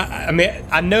idea, I mean,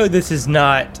 I know this is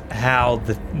not how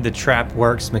the trap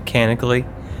works mechanically,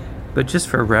 but just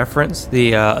for reference,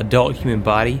 the adult human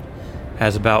body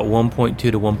has about 1.2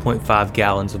 to 1.5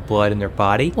 gallons of blood in their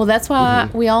body. Well, that's why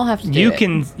we all have to do You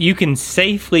it. can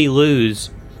safely lose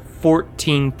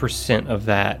 14% of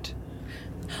that.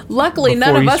 Luckily, before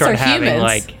none of you us start are having, humans.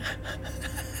 Like,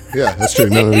 Yeah, that's true.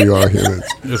 None of you are humans.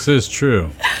 This is true.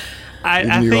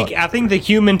 I You I think the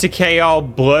human to KL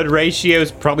blood ratio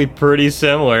is probably pretty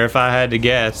similar, if I had to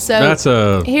guess. So That's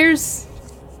a here's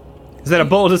Is that a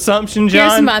bold assumption, John?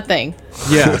 here's my thing.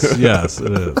 yes,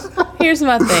 it is. Here's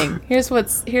my thing. Here's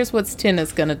what's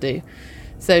Tina's gonna do.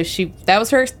 So that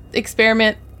was her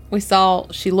experiment. We saw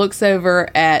she looks over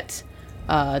at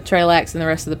Trelax and the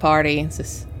rest of the party and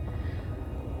says,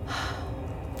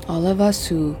 "All of us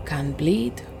who can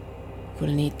bleed will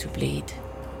need to bleed."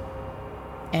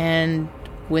 And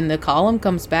when the column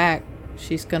comes back,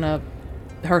 she's gonna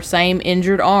her same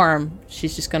injured arm.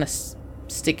 She's just gonna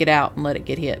stick it out and let it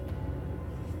get hit.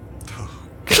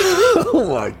 Oh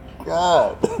my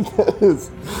god!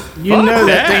 You know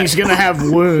that thing's gonna have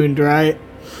wound, right?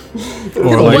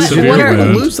 Or like What- severe what are-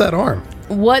 wound. Lose that arm.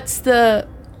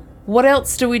 What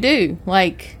else do we do?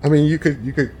 Like, I mean, you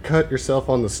could cut yourself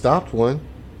on the stopped one.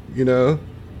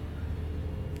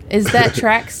 is that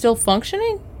track still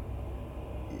functioning?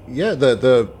 Yeah,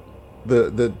 the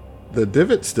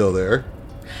divot's still there.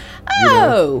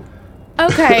 Oh,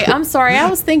 okay. I'm sorry. I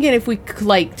was thinking if we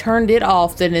like turned it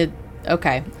off, then it.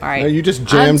 Okay, all right. No, you just I'm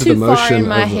jammed too the far motion in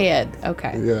my of the- head.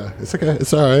 Okay. Yeah, it's okay.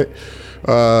 It's all right.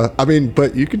 I mean,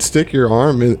 but you could stick your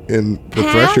arm in the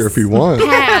thresher if you want.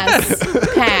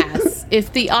 Pass.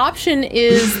 If the option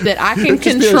is that I can It'd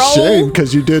just be a shame control,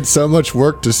 because you did so much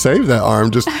work to save that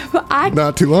arm just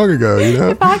not too long ago.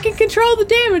 if I can control the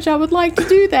damage, I would like to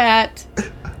do that.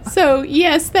 So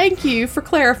yes, thank you for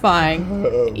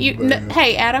clarifying.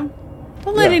 Hey, Adam,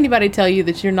 don't let Yeah. anybody tell you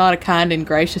that you're not a kind and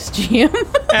gracious GM.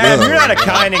 Adam, you're not a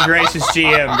kind and gracious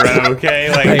GM, bro. Okay,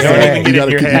 like don't even get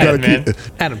in your head, man.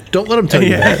 Adam, don't let him tell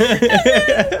you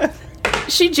that.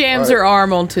 She jams her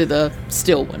arm onto the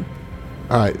steel one.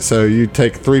 All right, so you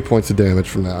take 3 points of damage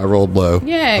from that. I rolled low.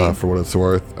 Yay. For what it's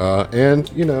worth. And,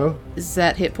 Is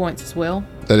that hit points as well?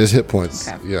 that is hit points.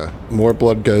 Okay. Yeah. More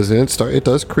blood goes in. It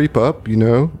does creep up,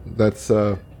 That's,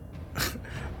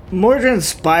 Mordrin's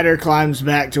spider climbs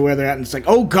back to where they're at and it's like,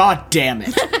 oh god damn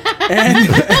it.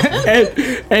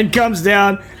 and comes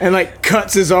down and like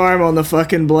cuts his arm on the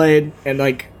fucking blade and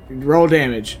like roll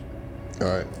damage. all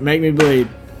right. Make me bleed.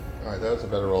 All right, that was a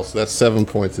better roll. So that's 7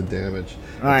 points of damage.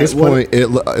 All right, At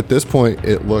this point,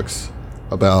 it looks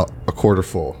about a quarter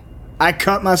full. I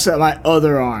cut myself my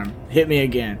other arm. Hit me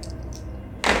again.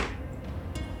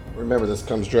 Remember, this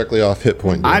comes directly off hit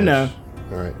point damage. I know.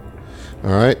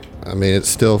 All right. I mean, it's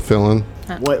still filling.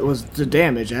 What was the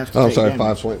damage? I have to Oh, I'm take sorry.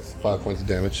 damage. 5 points of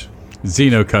damage.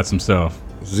 Zeno cuts himself.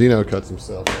 Zeno cuts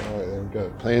himself. All right, there we go.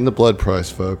 Paying the blood price,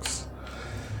 folks.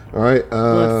 All right.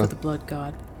 Blood for the blood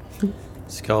god.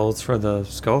 Skulls for the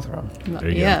skull throne. There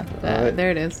you Yeah, go. that,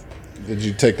 there it is. Did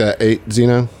you take that 8,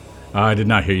 Zeno? I did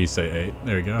not hear you say 8.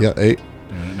 There you go. Yeah, 8.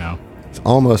 Doing it now. It's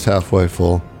almost halfway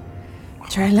full.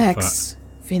 Trilex,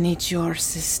 we need your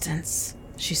assistance.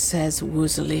 She says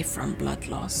woozily from blood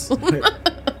loss.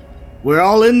 We're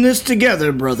all in this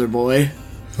together, brother boy.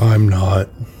 I'm not.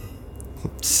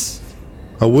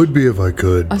 I would be if I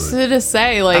could. I was gonna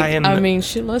say, like, I am- I mean,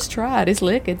 shit, let's try it. It's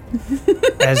liquid.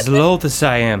 As loath as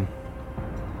I am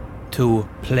to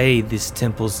play this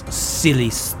temple's silly,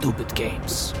 stupid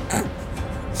games,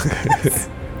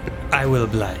 I will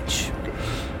oblige.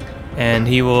 And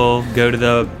he will go to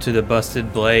the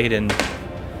busted blade and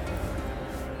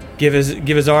give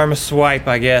his arm a swipe,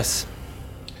 I guess.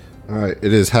 All right.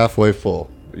 It is halfway full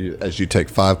as you take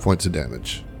 5 points of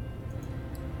damage.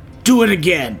 Do it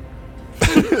again.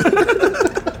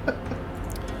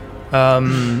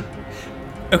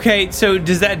 Okay, so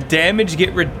does that damage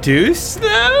get reduced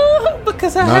though?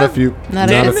 Because I Not have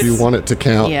if you want it to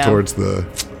count Yeah. towards the,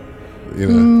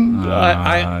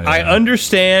 I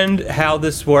understand how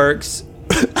this works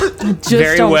Just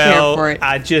very don't well. care for it.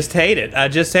 I just hate it.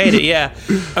 Yeah.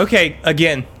 Okay,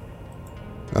 again.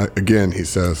 Again, he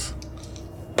says.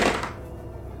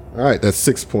 All right, that's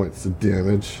 6 points of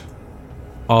damage.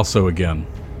 Also again.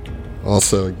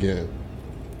 Also again.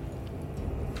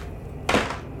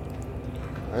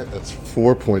 All right, that's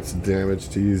 4 points of damage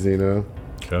to you, Zeno.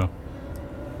 Okay.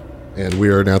 And we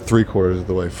are now 3/4 of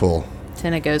the way full.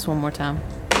 Tenna goes one more time.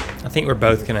 I think we're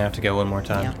both gonna have to go one more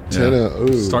time. Yeah. 10,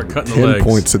 ooh, Start cutting the 10 legs.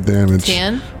 points of damage.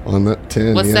 10? On that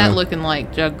 10, What's yeah. that looking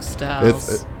like, Jug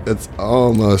Styles? It's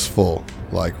almost full.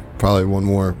 Like, probably one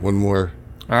more.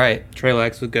 All right,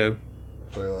 Trelax would go.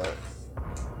 All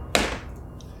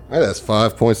right, that's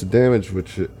 5 points of damage,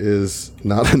 which is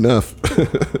not enough.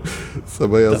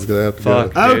 Somebody else is going to have to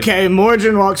fuck? go. Dude. Okay,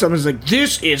 Mordrin walks up and is like,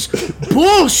 this is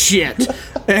bullshit!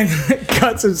 And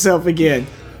cuts himself again.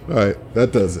 All right,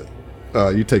 that does it.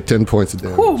 You take 10 points of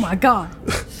damage. Oh my god.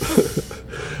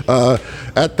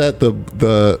 At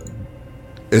that,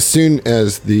 as soon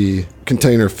as the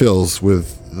container fills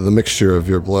with the mixture of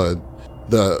your blood,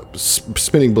 the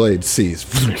spinning blade cease.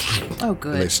 Oh,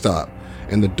 And they good. stop,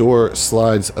 and the door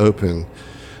slides open,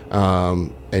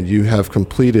 and you have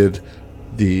completed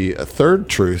the third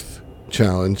truth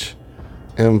challenge,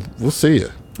 and we'll see you.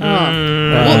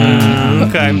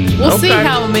 Okay. We'll see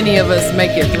how many of us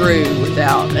make it through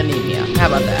without anemia. How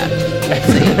about that?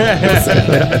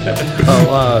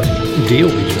 Deal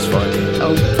will be just fine.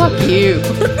 Oh, fuck you.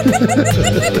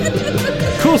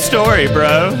 Cool story,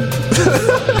 bro.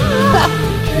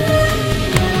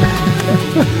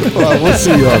 Well, we'll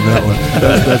see you on that one.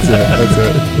 That's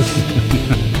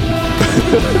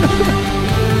it.